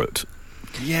Uncle Albert,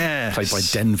 Yes. played by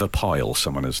Denver Pyle.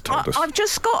 Someone has told us. I've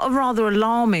just got a rather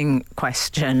alarming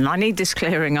question. I need this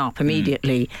clearing up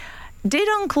immediately. Did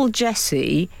Uncle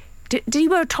Jesse... Did he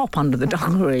wear a top under the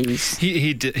dungarees?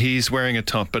 He's wearing a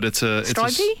top, but it's a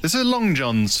Stripey? Long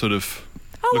john sort of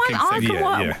looking I thing. can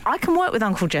work. yeah. I can work with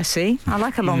Uncle Jesse. I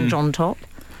like a long john top.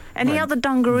 Any other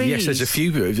dungarees? Yes, there's a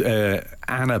few.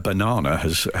 Anna Banana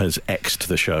has X'd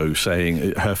the show,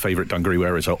 saying her favourite dungaree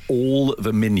wearers are all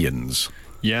the Minions.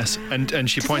 Yes, and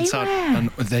she points out, wear? and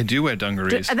they do wear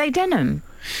dungarees. Are they denim?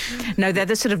 No, they're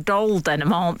the sort of doll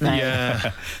denim, aren't they?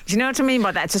 Yeah, Do you know what I mean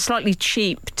by that? It's a slightly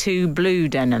cheap 2 blue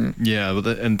denim. yeah,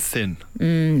 and thin.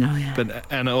 No, yeah.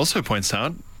 But Anna also points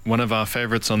out one of our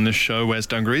favourites on this show wears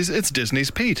dungarees. It's Disney's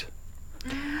Pete.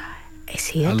 Is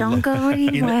he a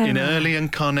dungaree wearer? In early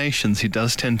incarnations, he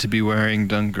does tend to be wearing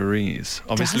dungarees.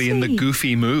 Obviously, Does in the he?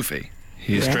 Goofy movie,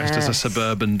 he is dressed as a Yes.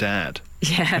 suburban dad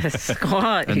Yes,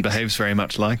 quite. and behaves very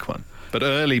much like one. But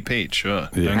early Pete, sure,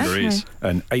 dungarees.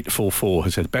 And 844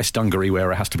 has said best dungaree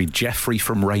wearer has to be Jeffrey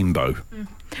from Rainbow.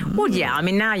 Well, yeah, I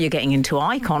mean, now you're getting into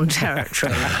icon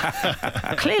territory.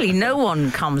 Clearly, no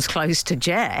one comes close to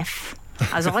Jeff,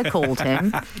 as I called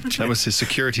him. That was his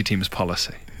security team's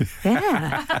policy.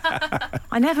 Yeah.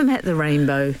 I never met the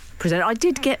Rainbow presenter. I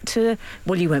did get to,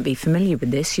 well, you won't be familiar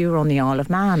with this. You were on the Isle of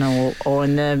Man or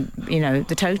in the,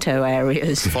 the Toto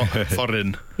areas.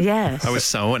 Foreign. Yes. I was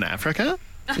so in Africa.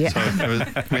 Yeah.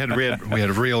 So we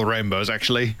had real rainbows,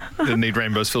 actually. Didn't need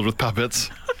rainbows filled with puppets.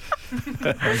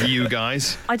 Like you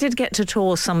guys. I did get to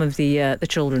tour some of the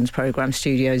children's programme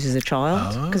studios as a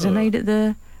child because I made it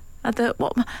there there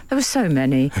were so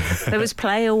many. There was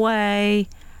Play Away.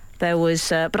 There was,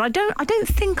 but I don't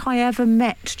think I ever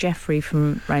met Jeffrey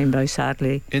from Rainbow,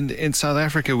 sadly. In South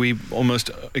Africa, we almost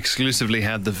exclusively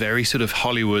had the very sort of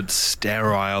Hollywood,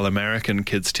 sterile American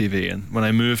kids' TV. And when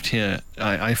I moved here,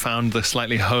 I found the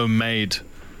slightly homemade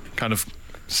kind of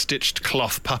stitched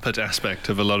cloth puppet aspect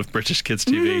of a lot of British kids'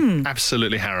 TV.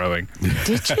 Absolutely harrowing.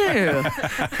 Did you?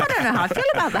 I don't know how I feel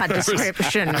about that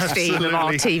description, Steve, of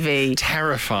our TV.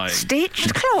 Terrifying.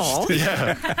 Stitched cloth?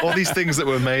 Yeah, all these things that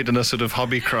were made in a sort of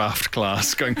hobbycraft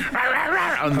class going...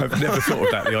 I've never thought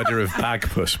of that, the idea of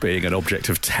Bagpuss being an object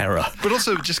of terror. But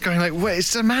also just going like, wait,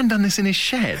 is a man done this in his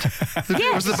shed?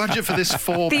 Yes. Was the budget for this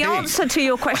 4p? The answer to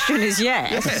your question is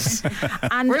yes.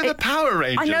 And Where are the Power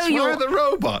Rangers? Where are the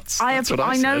robots? I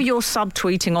know said. you're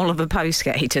subtweeting Oliver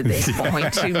Postgate at this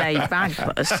point, who made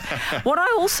Bagpuss. What I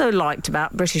also liked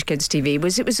about British Kids TV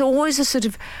was it was always a sort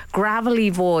of gravelly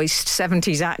voiced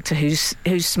 70s actor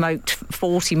who smoked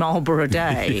 40 Marlboro a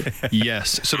day.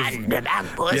 Yes, sort of. And the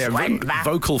Bagpuss went back.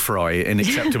 Vocal fry in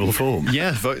acceptable form.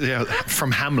 Yeah,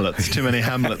 from Hamlet. Too many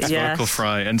Hamlets, Yes. vocal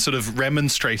fry, and sort of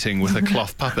remonstrating with a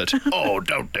cloth puppet. Oh,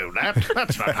 don't do that.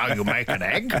 That's not how you make an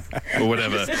egg. Or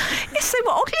whatever. Yes, they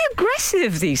were oddly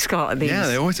aggressive, these guys. Yeah,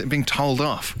 they're always being told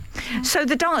off. So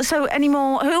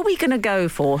anymore, who are we going to go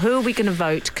for? Who are we going to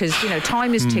vote? Because,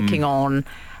 time is ticking on.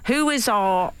 Who is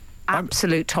our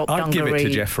absolute top I'd dungaree? give it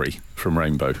to Jeffrey from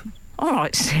Rainbow. All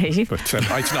right, Steve. But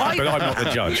I'm not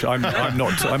the judge. I'm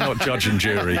not judge and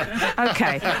jury.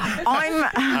 Okay.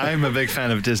 I'm a big fan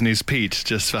of Disney's Pete,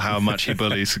 just for how much he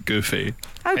bullies Goofy.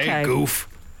 Okay. Hey, Goof.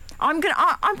 I'm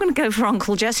gonna go for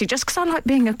Uncle Jesse just because I like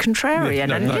being a contrarian, Yeah,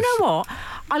 no, and nice. you know what?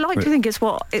 I like to think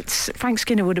it's Frank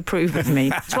Skinner would approve of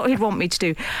me. It's what he'd want me to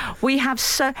do. We have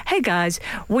so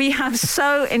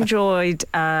enjoyed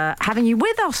having you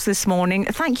with us this morning.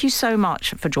 Thank you so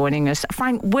much for joining us.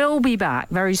 Frank will be back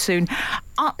very soon.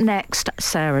 Up next,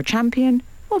 Sarah Champion.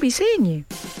 We'll be seeing you.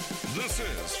 This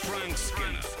is Frank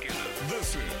Skinner.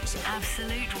 This is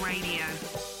Absolute Radio.